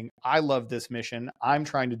 They're saying, I love this mission. I'm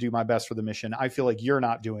trying to do my best for the mission. I feel like you're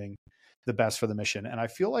not doing the best for the mission. And I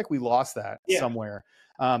feel like we lost that somewhere.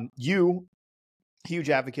 You, huge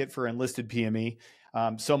advocate for enlisted PME.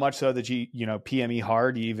 So much so that you PME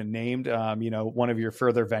hard, you even named, one of your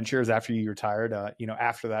further ventures after you retired,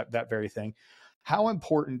 after that very thing. How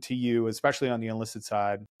important to you, especially on the enlisted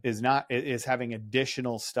side, is having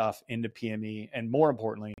additional stuff into PME? And more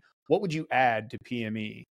importantly, what would you add to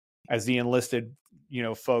PME as the enlisted,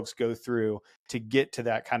 folks go through to get to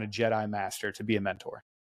that kind of Jedi master, to be a mentor?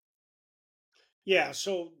 Yeah.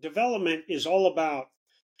 So development is all about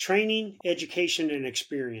training, education, and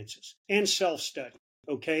experiences, and self-study.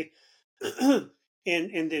 Okay.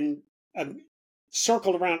 and then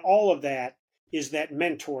circled around all of that is that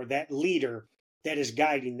mentor, that leader that is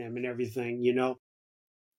guiding them and everything,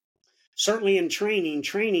 Certainly in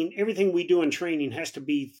training, everything we do in training has to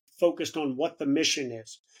be focused on what the mission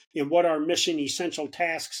is and what our mission essential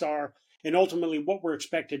tasks are, and ultimately what we're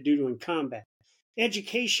expected to do in combat.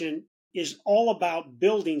 Education is all about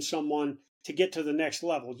building someone to get to the next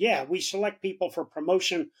level. Yeah, we select people for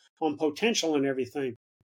promotion on potential and everything.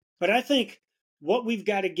 But I think what we've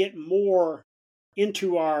got to get more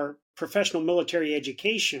into our professional military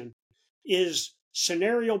education is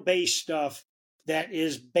scenario-based stuff that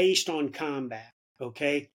is based on combat.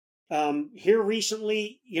 Okay. Here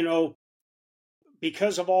recently,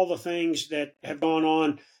 because of all the things that have gone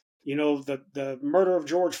on, the murder of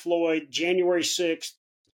George Floyd, January 6th,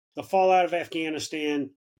 the fallout of Afghanistan,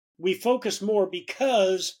 we focus more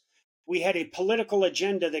because we had a political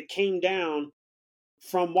agenda that came down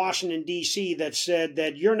from Washington, D.C. that said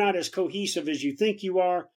that you're not as cohesive as you think you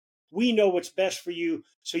are. we know what's best for you.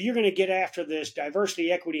 So you're going to get after this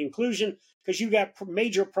diversity, equity, inclusion, because you got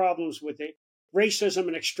major problems with it, racism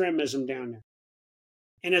and extremism down there.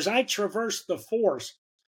 And as I traversed the force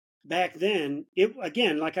back then, it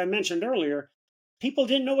again, like I mentioned earlier, people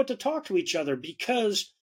didn't know what to talk to each other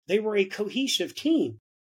because they were a cohesive team,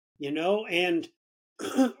 and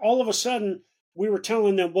all of a sudden we were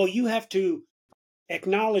telling them, well, you have to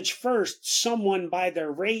acknowledge first someone by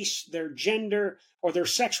their race, their gender, or their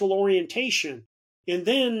sexual orientation. And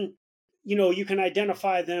then, you can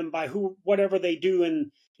identify them by whatever they do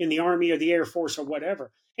in the Army or the Air Force or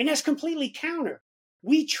whatever. And that's completely counter.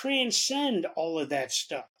 We transcend all of that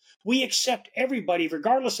stuff. We accept everybody,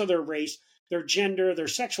 regardless of their race, their gender, their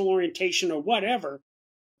sexual orientation, or whatever.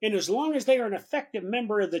 And as long as they are an effective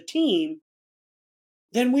member of the team,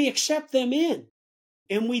 then we accept them in.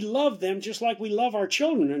 And we love them just like we love our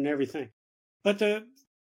children and everything. But at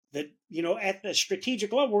the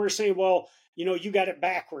strategic level, we're saying, well, you got it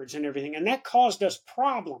backwards and everything. And that caused us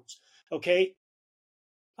problems, okay?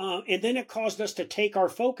 And then it caused us to take our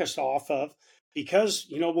focus off of, because,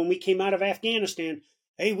 when we came out of Afghanistan,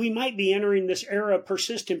 hey, we might be entering this era of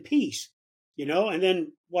persistent peace, and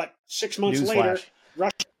then 6 months later,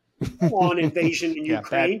 Russia full-on invasion in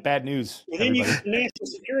Ukraine. Bad news. And then you get the National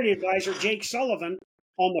Security Advisor, Jake Sullivan,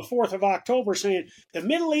 on the 4th of October saying the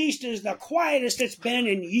Middle East is the quietest it's been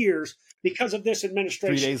in years because of this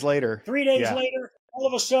administration. 3 days later. 3 days later, all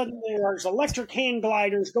of a sudden there's electric hand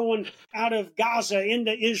gliders going out of Gaza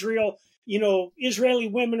into Israel. Israeli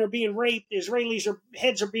women are being raped.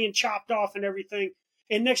 Heads are being chopped off and everything.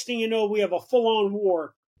 And next thing you know, we have a full-on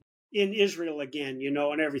war in Israel again,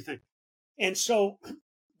 and everything. And so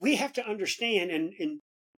we have to understand, and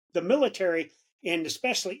the military, and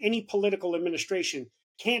especially any political administration,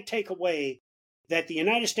 can't take away that the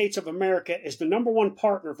United States of America is the number one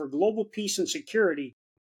partner for global peace and security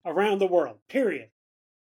around the world, period.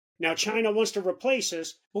 Now, China wants to replace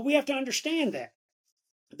us, but we have to understand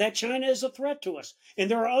that China is a threat to us,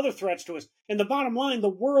 and there are other threats to us. And the bottom line, the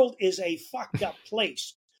world is a fucked up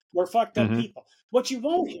place. We're fucked up people. What you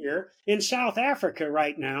won't hear in South Africa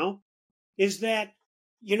right now is that,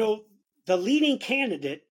 the leading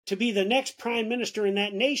candidate to be the next prime minister in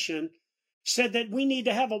that nation said that we need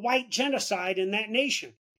to have a white genocide in that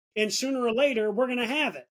nation. And sooner or later, we're going to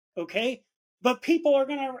have it, okay? But people are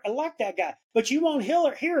going to elect that guy. But you won't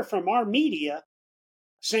hear from our media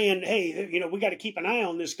saying, hey, we got to keep an eye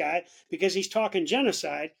on this guy because he's talking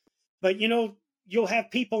genocide. But, you'll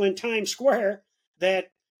have people in Times Square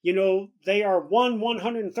that, they are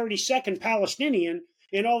 132nd Palestinian,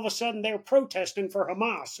 and all of a sudden they're protesting for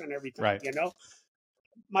Hamas and everything, right.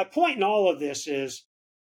 My point in all of this is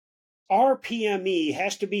our PME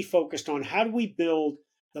has to be focused on how do we build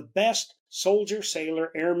the best soldier,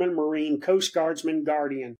 sailor, airman, Marine, Coast Guardsman,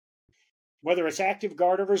 Guardian, whether it's active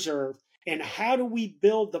guard or reserve, and how do we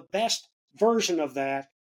build the best version of that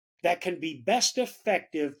can be best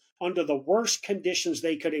effective under the worst conditions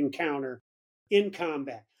they could encounter in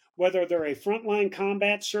combat, whether they're a frontline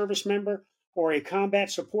combat service member or a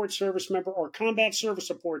combat support service member or combat service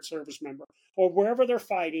support service member, or wherever they're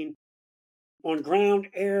fighting on ground,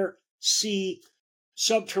 air, sea,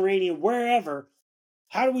 subterranean, wherever.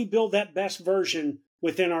 How do we build that best version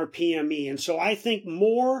within our PME? And so I think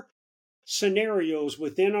more scenarios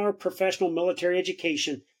within our professional military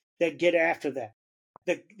education that get after that.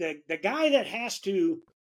 The guy that has to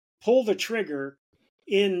pull the trigger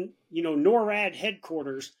in NORAD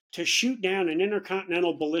headquarters to shoot down an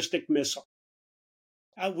intercontinental ballistic missile.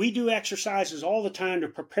 We do exercises all the time to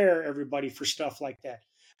prepare everybody for stuff like that.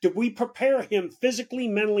 Do we prepare him physically,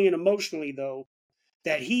 mentally, and emotionally, though,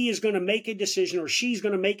 that he is going to make a decision or she's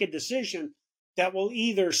going to make a decision that will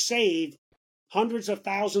either save hundreds of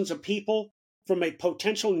thousands of people from a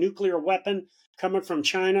potential nuclear weapon coming from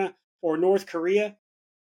China or North Korea?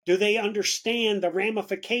 Do they understand the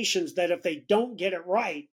ramifications that if they don't get it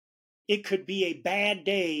right, it could be a bad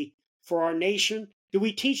day for our nation? Do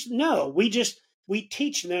we teach? No, we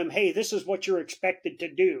teach them, hey, this is what you're expected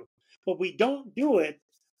to do. But we don't do it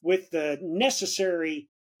with the necessary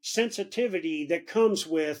sensitivity that comes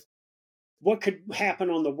with what could happen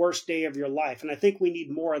on the worst day of your life. And I think we need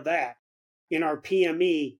more of that in our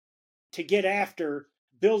PME to get after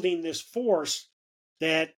building this force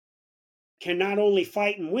that can not only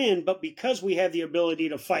fight and win, but because we have the ability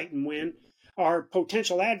to fight and win, our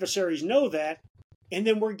potential adversaries know that. And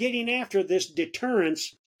then we're getting after this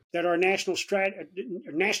deterrence that our national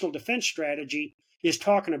defense strategy is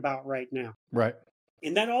talking about right now. Right.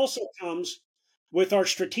 And that also comes with our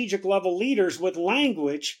strategic level leaders with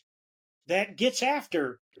language that gets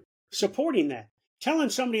after supporting that. telling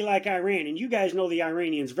somebody like Iran, and you guys know the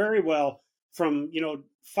Iranians very well from,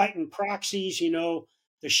 fighting proxies,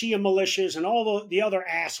 the Shia militias and all the other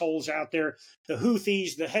assholes out there, the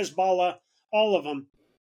Houthis, the Hezbollah, all of them,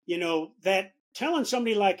 that telling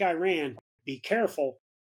somebody like Iran, be careful.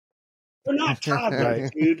 They're not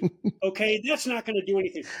toddlers, dude. Okay, that's not going to do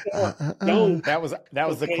anything. Or don't. That was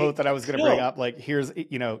the quote that I was going to bring up. Like, here's,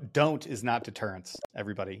 don't is not deterrence.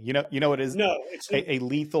 Everybody, you know what is? No, it's a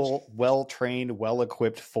lethal, well-trained,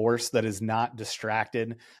 well-equipped force that is not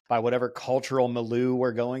distracted by whatever cultural milieu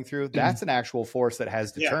we're going through. That's an actual force that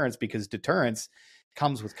has deterrence, because deterrence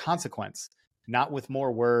comes with consequence, not with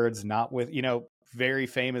more words, not with, very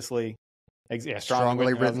famously,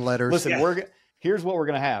 strongly written letters. Listen, here's what we're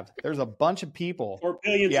going to have. There's a bunch of people. Or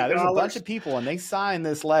billions yeah, of there's dollars. a bunch of people, and they sign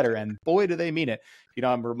this letter, and boy, do they mean it.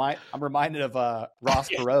 I'm reminded of Ross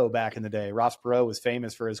Perot back in the day. Ross Perot was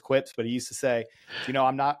famous for his quips, but he used to say, I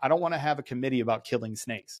don't want to have a committee about killing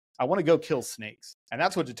snakes. I want to go kill snakes. And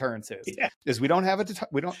that's what deterrence is. Yeah. Is we don't have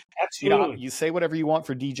we don't, Absolutely. You say whatever you want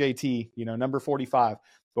for DJT, number 45.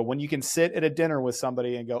 But when you can sit at a dinner with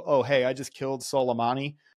somebody and go, oh, hey, I just killed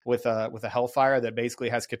Soleimani with a hellfire that basically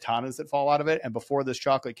has katanas that fall out of it, and before this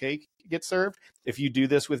chocolate cake gets served, if you do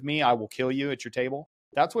this with me, I will kill you at your table.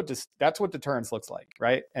 That's what deterrence looks like,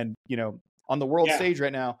 right? And on the world stage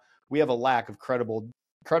right now, we have a lack of credible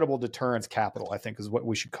deterrence capital, I think is what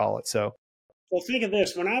we should call it. So, well, think of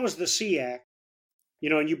this: when I was the SEAC,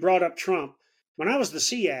 and you brought up Trump. When I was the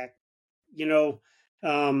SEAC,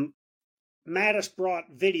 Mattis brought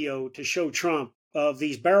video to show Trump of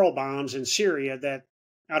these barrel bombs in Syria that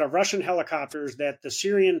out of Russian helicopters that the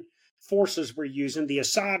Syrian forces were using, the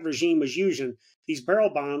Assad regime was using these barrel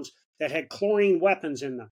bombs that had chlorine weapons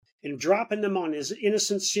in them and dropping them on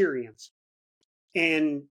innocent Syrians.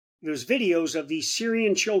 And there's videos of these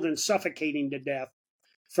Syrian children suffocating to death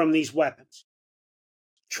from these weapons.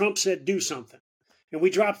 Trump said, do something. And we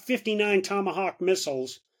dropped 59 Tomahawk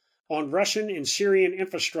missiles on Russian and Syrian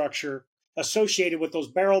infrastructure associated with those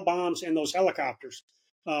barrel bombs and those helicopters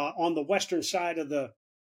on the western side of the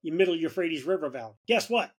middle Euphrates River Valley. Guess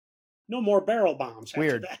what? No more barrel bombs.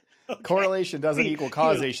 Weird. That. Okay. Correlation doesn't equal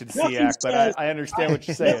causation, SEAC, but I understand what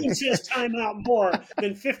you're saying. Nothing says time out more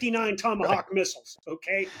than 59 Tomahawk missiles,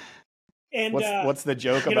 okay? And what's the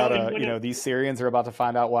joke about these Syrians are about to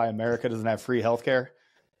find out why America doesn't have free healthcare?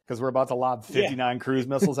 Because we're about to lob 59 cruise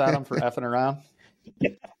missiles at them for effing around.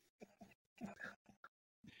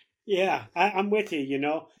 Yeah, I'm with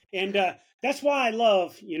you, and that's why I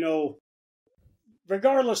love,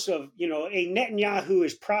 regardless of, a Netanyahu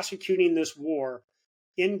is prosecuting this war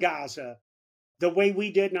in Gaza the way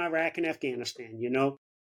we did in Iraq and Afghanistan,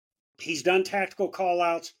 He's done tactical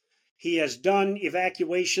call-outs. He has done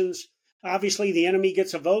evacuations. Obviously, the enemy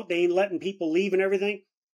gets a vote. They ain't letting people leave and everything.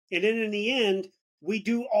 And then in the end, we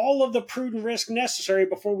do all of the prudent risk necessary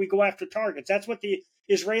before we go after targets. That's what the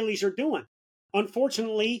Israelis are doing.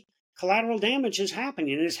 Unfortunately, collateral damage is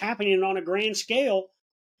happening, and it's happening on a grand scale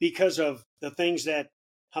because of the things that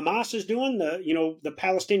Hamas is doing, the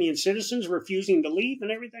Palestinian citizens refusing to leave and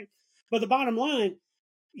everything. But the bottom line,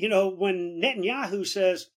 when Netanyahu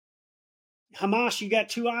says, Hamas, you got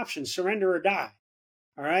two options, surrender or die.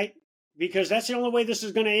 All right? Because that's the only way this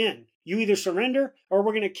is going to end. You either surrender or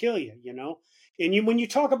we're going to kill you, And when you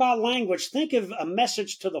talk about language, think of a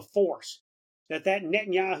message to the force that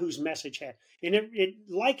Netanyahu's message had. And it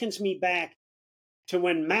likens me back to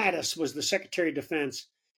when Mattis was the Secretary of Defense,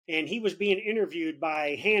 and he was being interviewed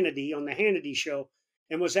by Hannity on the Hannity show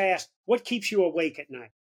and was asked, what keeps you awake at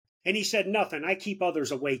night? And he said, nothing. I keep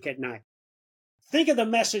others awake at night. Think of the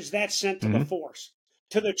message that sent to the force,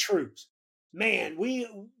 to the troops. Man, we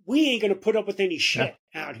ain't going to put up with any shit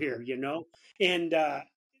out here, And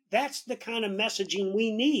that's the kind of messaging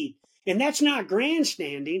we need. And that's not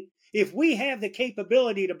grandstanding. If we have the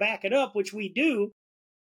capability to back it up, which we do,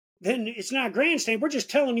 then it's not grandstanding. We're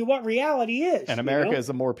just telling you what reality is. And America is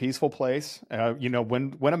a more peaceful place.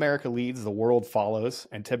 When America leads, the world follows.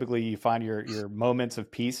 And typically you find your moments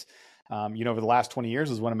of peace, over the last 20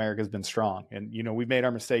 years is when America has been strong. And, we've made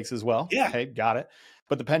our mistakes as well. Yeah. Okay, got it.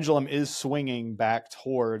 But the pendulum is swinging back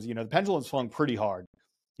towards, the pendulum swung pretty hard.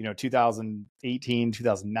 2018,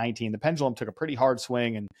 2019, the pendulum took a pretty hard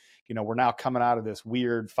swing. And, we're now coming out of this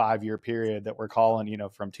weird 5-year period that we're calling,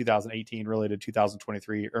 from 2018 really to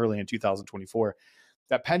 2023, early in 2024.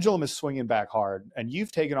 That pendulum is swinging back hard. And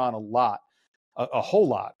you've taken on a whole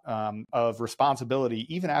lot of responsibility.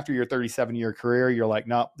 Even after your 37-year career, you're like,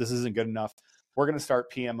 no, this isn't good enough. We're going to start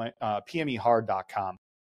PMEhard.com.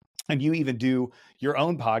 And you even do your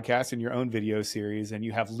own podcast and your own video series, and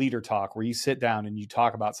you have Leader Talk where you sit down and you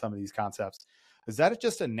talk about some of these concepts. Is that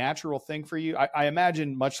just a natural thing for you? I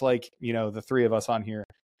imagine, much like, the three of us on here,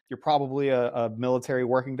 you're probably a military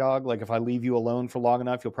working dog. Like, if I leave you alone for long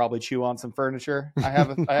enough, you'll probably chew on some furniture. I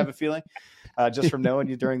have a feeling, just from knowing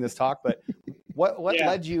you during this talk. But what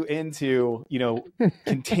led you into,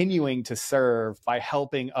 continuing to serve by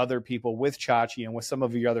helping other people with Chachi and with some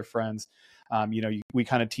of your other friends? We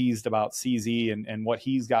kind of teased about CZ and what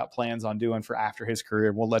he's got plans on doing for after his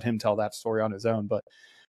career. We'll let him tell that story on his own. But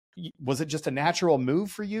was it just a natural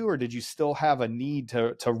move for you, or did you still have a need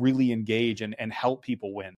to really engage and help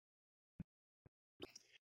people win?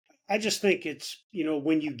 I just think it's,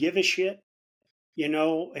 when you give a shit,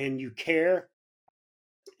 and you care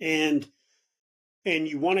and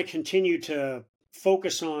you want to continue to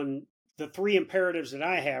focus on the three imperatives that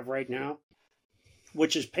I have right now,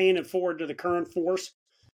 which is paying it forward to the current force,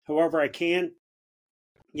 however I can,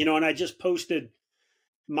 and I just posted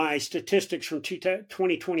my statistics from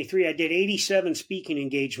 2023. I did 87 speaking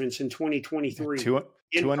engagements in 2023.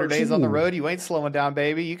 200 days on the road. You ain't slowing down,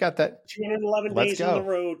 baby. You got that. 211 days on the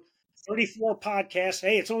road. 34 podcasts.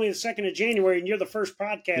 Hey, it's only the 2nd of January, and you're the first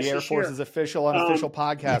podcast. The Air Force is official, unofficial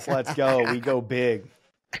podcast. Let's go. We go big.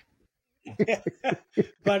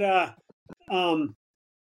 But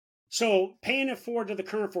so paying it forward to the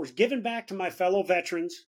current force, giving back to my fellow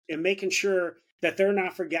veterans, and making sure that they're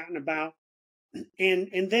not forgotten about, and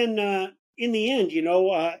then in the end,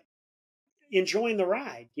 enjoying the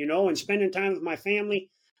ride, and spending time with my family,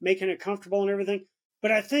 making it comfortable and everything.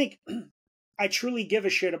 But I think I truly give a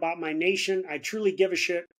shit about my nation. I truly give a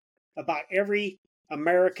shit about every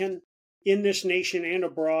American in this nation and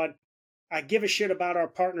abroad. I give a shit about our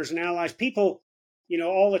partners and allies. People,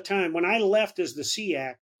 all the time. When I left as the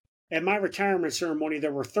SEAC, at my retirement ceremony,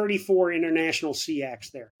 there were 34 international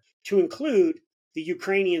SEACs there, to include the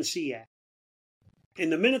Ukrainian SEAC. And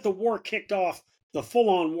the minute the war kicked off, the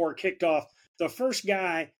full-on war kicked off, the first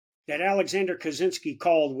guy that Alexander Kaczynski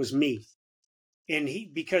called was me. And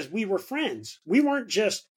because we were friends. We weren't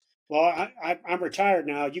just, well, I'm retired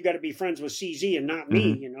now. You got to be friends with CZ and not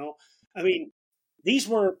me, Mm-hmm. I mean, these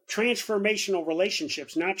were transformational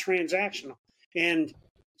relationships, not transactional. And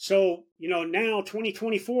so, now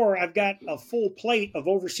 2024, I've got a full plate of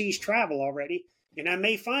overseas travel already. And I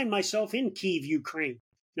may find myself in Kyiv, Ukraine.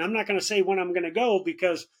 Now, I'm not going to say when I'm going to go,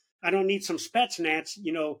 because I don't need some Spetsnaz,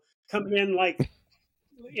 coming in like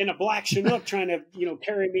in a black Chinook trying to,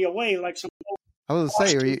 carry me away like some. I was going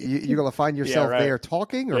to say, are you going to find yourself there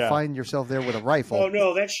talking, or find yourself there with a rifle? Oh,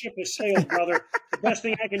 no, that ship has sailed, brother. The best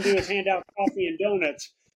thing I can do is hand out coffee and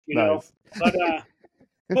donuts, Nice.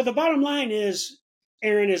 But the bottom line is,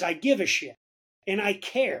 Aaron, is I give a shit and I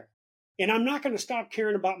care. And I'm not going to stop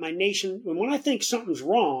caring about my nation. And when I think something's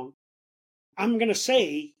wrong, I'm going to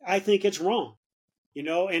say I think it's wrong,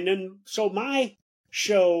 And then, so my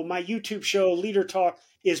show, my YouTube show, Leader Talk,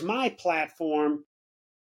 is my platform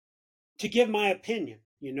to give my opinion,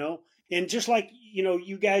 and just like,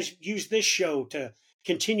 you guys use this show to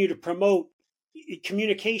continue to promote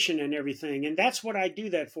communication and everything. And that's what I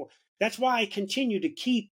do that for. That's why I continue to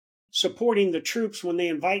keep supporting the troops when they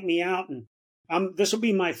invite me out. And this will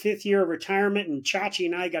be my 5th year of retirement, and Chachi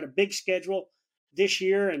and I got a big schedule this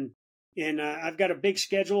year. And I've got a big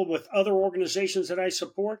schedule with other organizations that I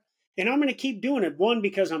support. And I'm going to keep doing it. 1,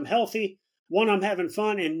 because I'm healthy. 1, I'm having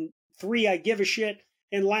fun. And 3, I give a shit.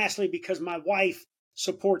 And lastly, because my wife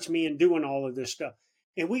supports me in doing all of this stuff.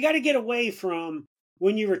 And we got to get away from,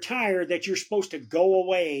 when you retire, that you're supposed to go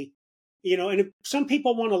away, and if some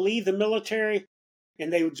people want to leave the military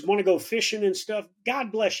and they want to go fishing and stuff,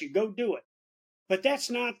 God bless you, go do it. But that's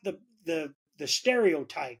not the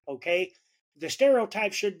stereotype, okay? The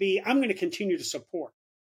stereotype should be, I'm going to continue to support.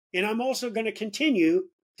 And I'm also going to continue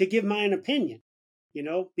to give my own opinion,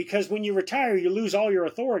 because when you retire, you lose all your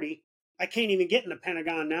authority. I can't even get in the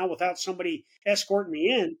Pentagon now without somebody escorting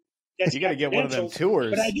me in. You got to get one of them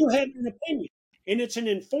tours. But I do have an opinion, and it's an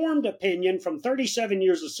informed opinion from 37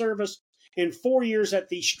 years of service and 4 years at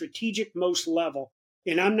the strategic most level.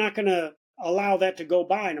 And I'm not going to allow that to go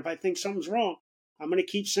by. And if I think something's wrong, I'm going to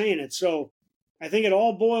keep saying it. So I think it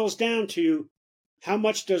all boils down to, how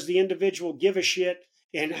much does the individual give a shit,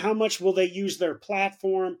 and how much will they use their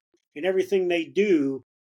platform and everything they do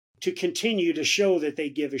to continue to show that they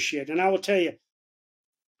give a shit. And I will tell you,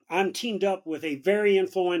 I'm teamed up with a very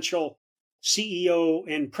influential CEO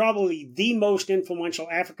and probably the most influential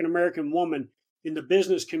African-American woman in the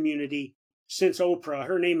business community since Oprah.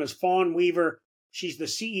 Her name is Fawn Weaver. She's the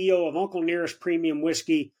CEO of Uncle Nearest Premium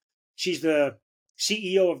Whiskey. She's the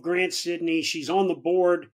CEO of Grant Sydney. She's on the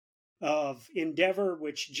board of Endeavor,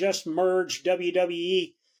 which just merged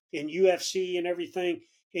WWE and UFC and everything.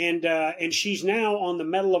 and she's now on the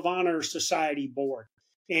Medal of Honor Society board.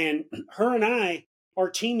 And her and I are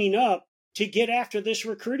teaming up to get after this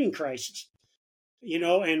recruiting crisis.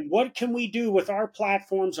 And what can we do with our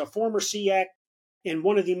platforms, a former SEAC and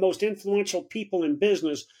one of the most influential people in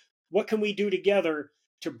business? What can we do together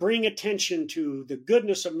to bring attention to the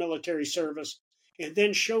goodness of military service and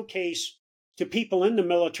then showcase to people in the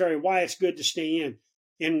military why it's good to stay in?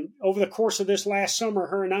 And over the course of this last summer,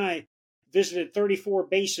 her and I visited 34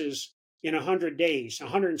 bases in 100 days,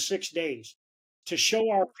 106 days, to show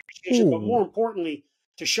our appreciation, but more importantly,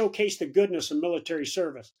 to showcase the goodness of military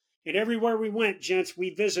service. And everywhere we went, gents,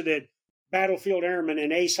 we visited battlefield airmen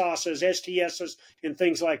and ASOSs, STSs, and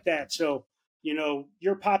things like that. So,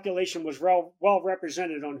 your population was well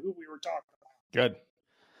represented on who we were talking about. Good.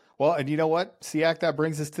 Well, and you know what, SEAC, that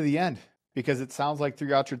brings us to the end, because it sounds like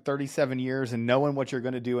throughout your 37 years and knowing what you're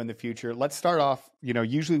going to do in the future, let's start off,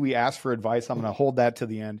 usually we ask for advice. I'm going to hold that to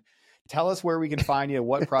the end. Tell us where we can find you,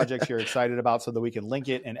 what projects you're excited about so that we can link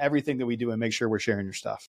it and everything that we do and make sure we're sharing your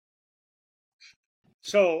stuff.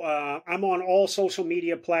 So I'm on all social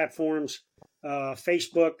media platforms,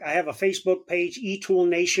 Facebook. I have a Facebook page, eTool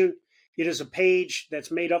Nation. It is a page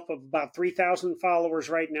that's made up of about 3,000 followers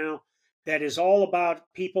right now that is all about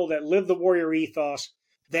people that live the warrior ethos,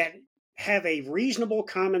 that have a reasonable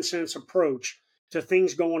common sense approach to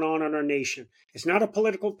things going on in our nation. It's not a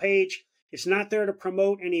political page. It's not there to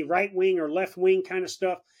promote any right wing or left wing kind of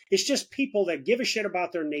stuff. It's just people that give a shit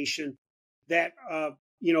about their nation, that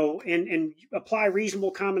and apply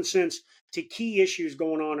reasonable common sense to key issues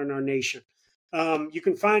going on in our nation. You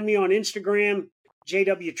can find me on Instagram,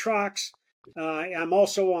 JW Trox. I'm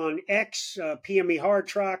also on X, PME Hard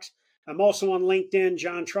Trox. I'm also on LinkedIn,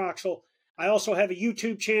 John Troxell. I also have a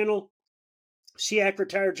YouTube channel, SEAC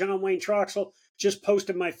retired John Wayne Troxell. Just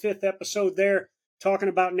posted my 5th episode there, talking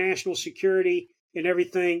about national security and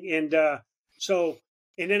everything. And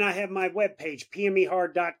then I have my webpage,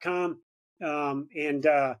 pmehard.com.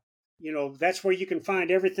 That's where you can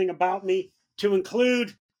find everything about me, to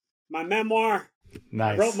include my memoir.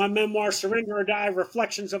 Nice. I wrote my memoir, Surrender or Die,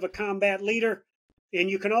 Reflections of a Combat Leader. And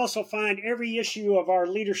you can also find every issue of our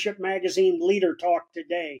leadership magazine, Leader Talk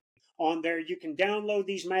Today, on there. You can download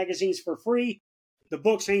these magazines for free. The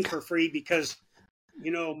books ain't for free because,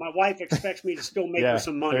 my wife expects me to still make her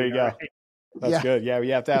some money. There you go. Right? That's good. Yeah, we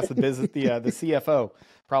have to ask the business. The CFO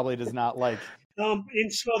probably does not like.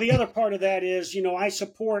 And so the other part of that is, I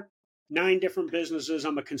support 9 different businesses.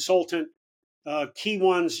 I'm a consultant. Key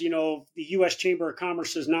ones, the U.S. Chamber of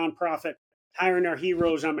Commerce's nonprofit, Hiring Our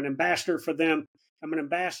Heroes. I'm an ambassador for them. I'm an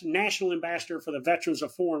national ambassador for the Veterans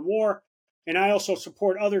of Foreign War. And I also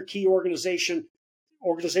support other key organizations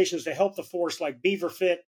to help the force, like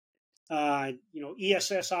BeaverFit,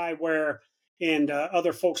 ESS Eyewear, and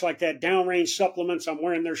other folks like that. Downrange Supplements. I'm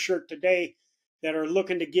wearing their shirt today, that are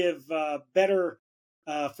looking to give better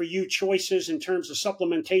for you choices in terms of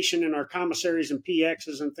supplementation in our commissaries and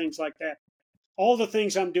PXs and things like that. All the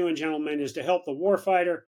things I'm doing, gentlemen, is to help the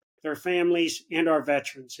warfighter, their families, and our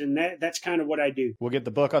veterans. And that's kind of what I do. We'll get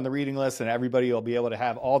the book on the reading list, and everybody will be able to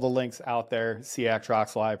have all the links out there. SEAC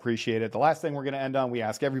Troxell, I appreciate it. The last thing we're going to end on, we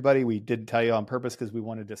ask everybody. We didn't tell you on purpose because we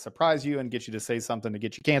wanted to surprise you and get you to say something to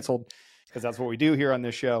get you canceled, because that's what we do here on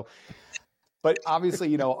this show. But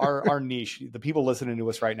obviously, our niche, the people listening to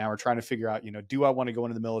us right now are trying to figure out, do I want to go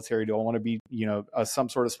into the military? Do I want to be, some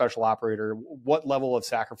sort of special operator? What level of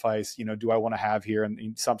sacrifice, do I want to have here?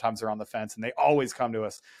 And sometimes they're on the fence, and they always come to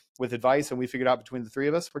us with advice. And we figured out between the 3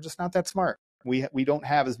 of us, we're just not that smart. We don't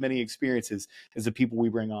have as many experiences as the people we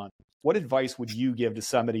bring on. What advice would you give to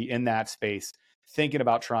somebody in that space thinking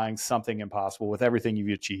about trying something impossible with everything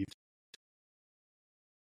you've achieved?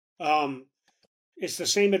 It's the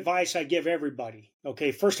same advice I give everybody.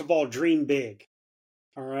 Okay, first of all, dream big.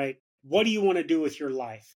 All right. What do you want to do with your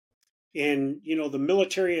life? And, the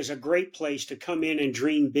military is a great place to come in and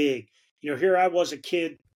dream big. Here I was a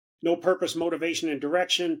kid, no purpose, motivation, and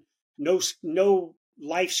direction, no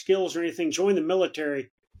life skills or anything. Joined the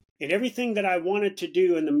military, and everything that I wanted to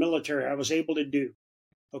do in the military, I was able to do.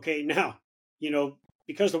 Okay, now,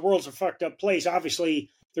 because the world's a fucked up place,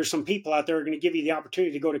 obviously there's some people out there who are going to give you the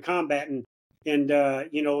opportunity to go to combat and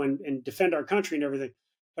defend our country and everything.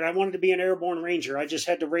 But I wanted to be an airborne ranger. I just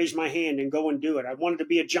had to raise my hand and go and do it. I wanted to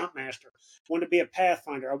be a jump master. I wanted to be a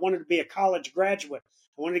pathfinder. I wanted to be a college graduate.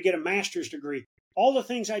 I wanted to get a master's degree. All the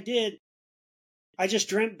things I did, I just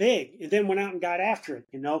dreamt big and then went out and got after it,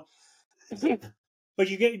 But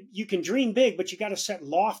you can dream big, but you got to set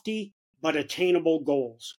lofty but attainable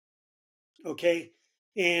goals. Okay?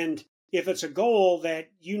 And if it's a goal that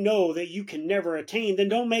that you can never attain, then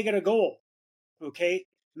don't make it a goal. Okay?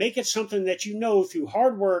 Make it something that you know through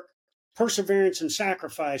hard work, perseverance, and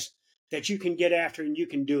sacrifice that you can get after and you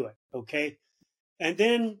can do it, okay? And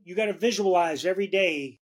then you got to visualize every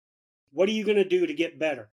day, what are you going to do to get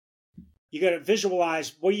better? You got to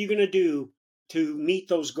visualize, what are you going to do to meet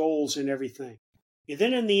those goals and everything? And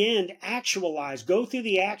then in the end, actualize, go through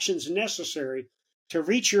the actions necessary to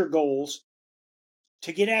reach your goals,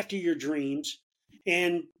 to get after your dreams,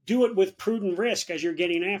 and do it with prudent risk as you're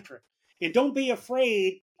getting after it. And don't be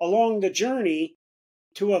afraid along the journey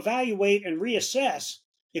to evaluate and reassess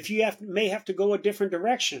if you may have to go a different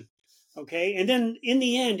direction. Okay. And then in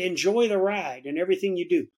the end, enjoy the ride and everything you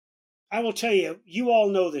do. I will tell you, you all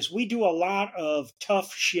know this. We do a lot of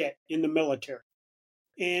tough shit in the military.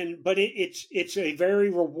 But it's a very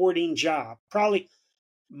rewarding job. Probably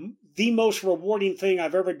the most rewarding thing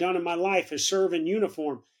I've ever done in my life is serve in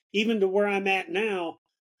uniform, even to where I'm at now,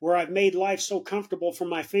 where I've made life so comfortable for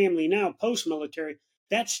my family now, post-military.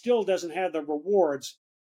 That still doesn't have the rewards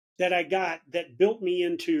that I got that built me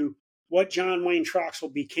into what John Wayne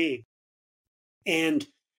Troxell became. And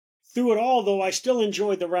through it all, though, I still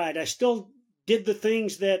enjoyed the ride. I still did the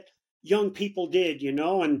things that young people did,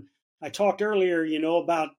 and I talked earlier,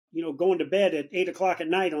 about, going to bed at 8 o'clock at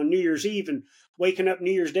night on New Year's Eve and waking up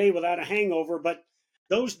New Year's Day without a hangover. But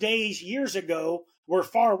those days years ago were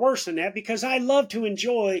far worse than that, because I love to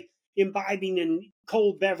enjoy imbibing in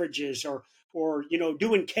cold beverages or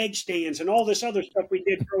doing keg stands and all this other stuff we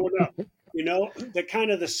did growing up, the kind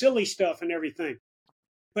of the silly stuff and everything.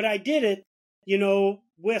 But I did it,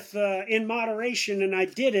 with in moderation, and I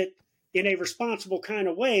did it in a responsible kind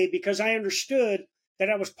of way, because I understood that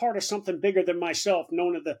I was part of something bigger than myself,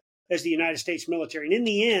 known as the United States military. And in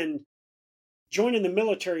the end, joining the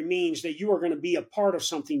military means that you are going to be a part of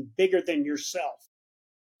something bigger than yourself,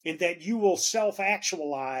 and that you will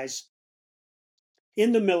self-actualize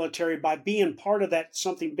in the military by being part of that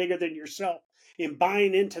something bigger than yourself and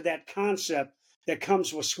buying into that concept that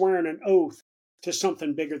comes with swearing an oath to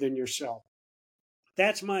something bigger than yourself.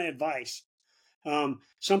 That's my advice.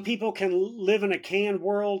 Some people can live in a canned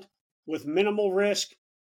world with minimal risk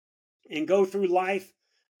and go through life,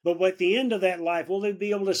 but at the end of that life, will they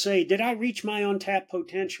be able to say, did I reach my untapped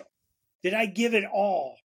potential? Did I give it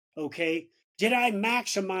all? Okay. Did I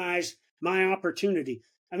maximize my opportunity?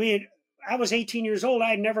 I mean, I was 18 years old.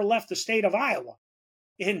 I had never left the state of Iowa.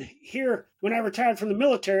 And here, when I retired from the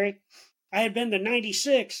military, I had been to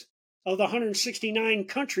 96 of the 169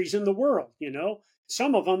 countries in the world,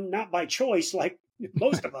 some of them not by choice, like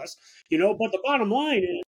most of us, but the bottom line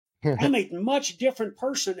is I'm a much different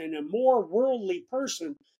person and a more worldly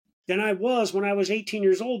person than I was when I was 18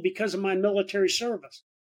 years old because of my military service.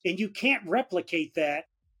 And you can't replicate that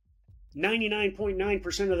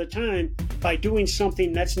 99.9% of the time by doing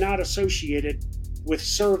something that's not associated with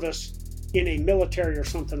service in a military or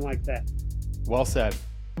something like that. Well said.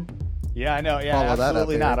 Yeah, I know. Yeah, Follow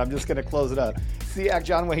absolutely not. I'm just going to close it up. SEAC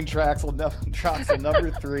John Wayne Troxell,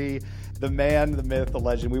 number 3, the man, the myth, the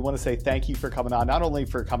legend. We want to say thank you for coming on, not only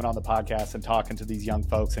for coming on the podcast and talking to these young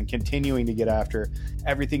folks and continuing to get after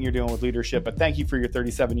everything you're doing with leadership, but thank you for your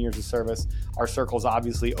 37 years of service. Our circles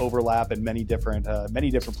obviously overlap in many different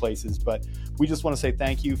places, but we just want to say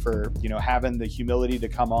thank you for having the humility to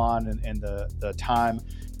come on and the time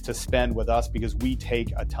to spend with us, because we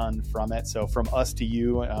take a ton from it. So from us to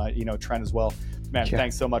you, Trent as well, man,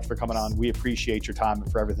 Thanks so much for coming on. We appreciate your time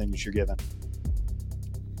and for everything that you're giving.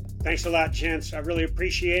 Thanks a lot, gents. I really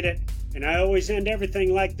appreciate it. And I always end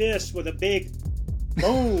everything like this with a big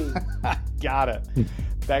boom. Got it.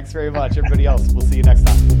 Thanks very much, everybody else. We'll see you next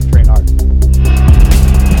time. Train hard.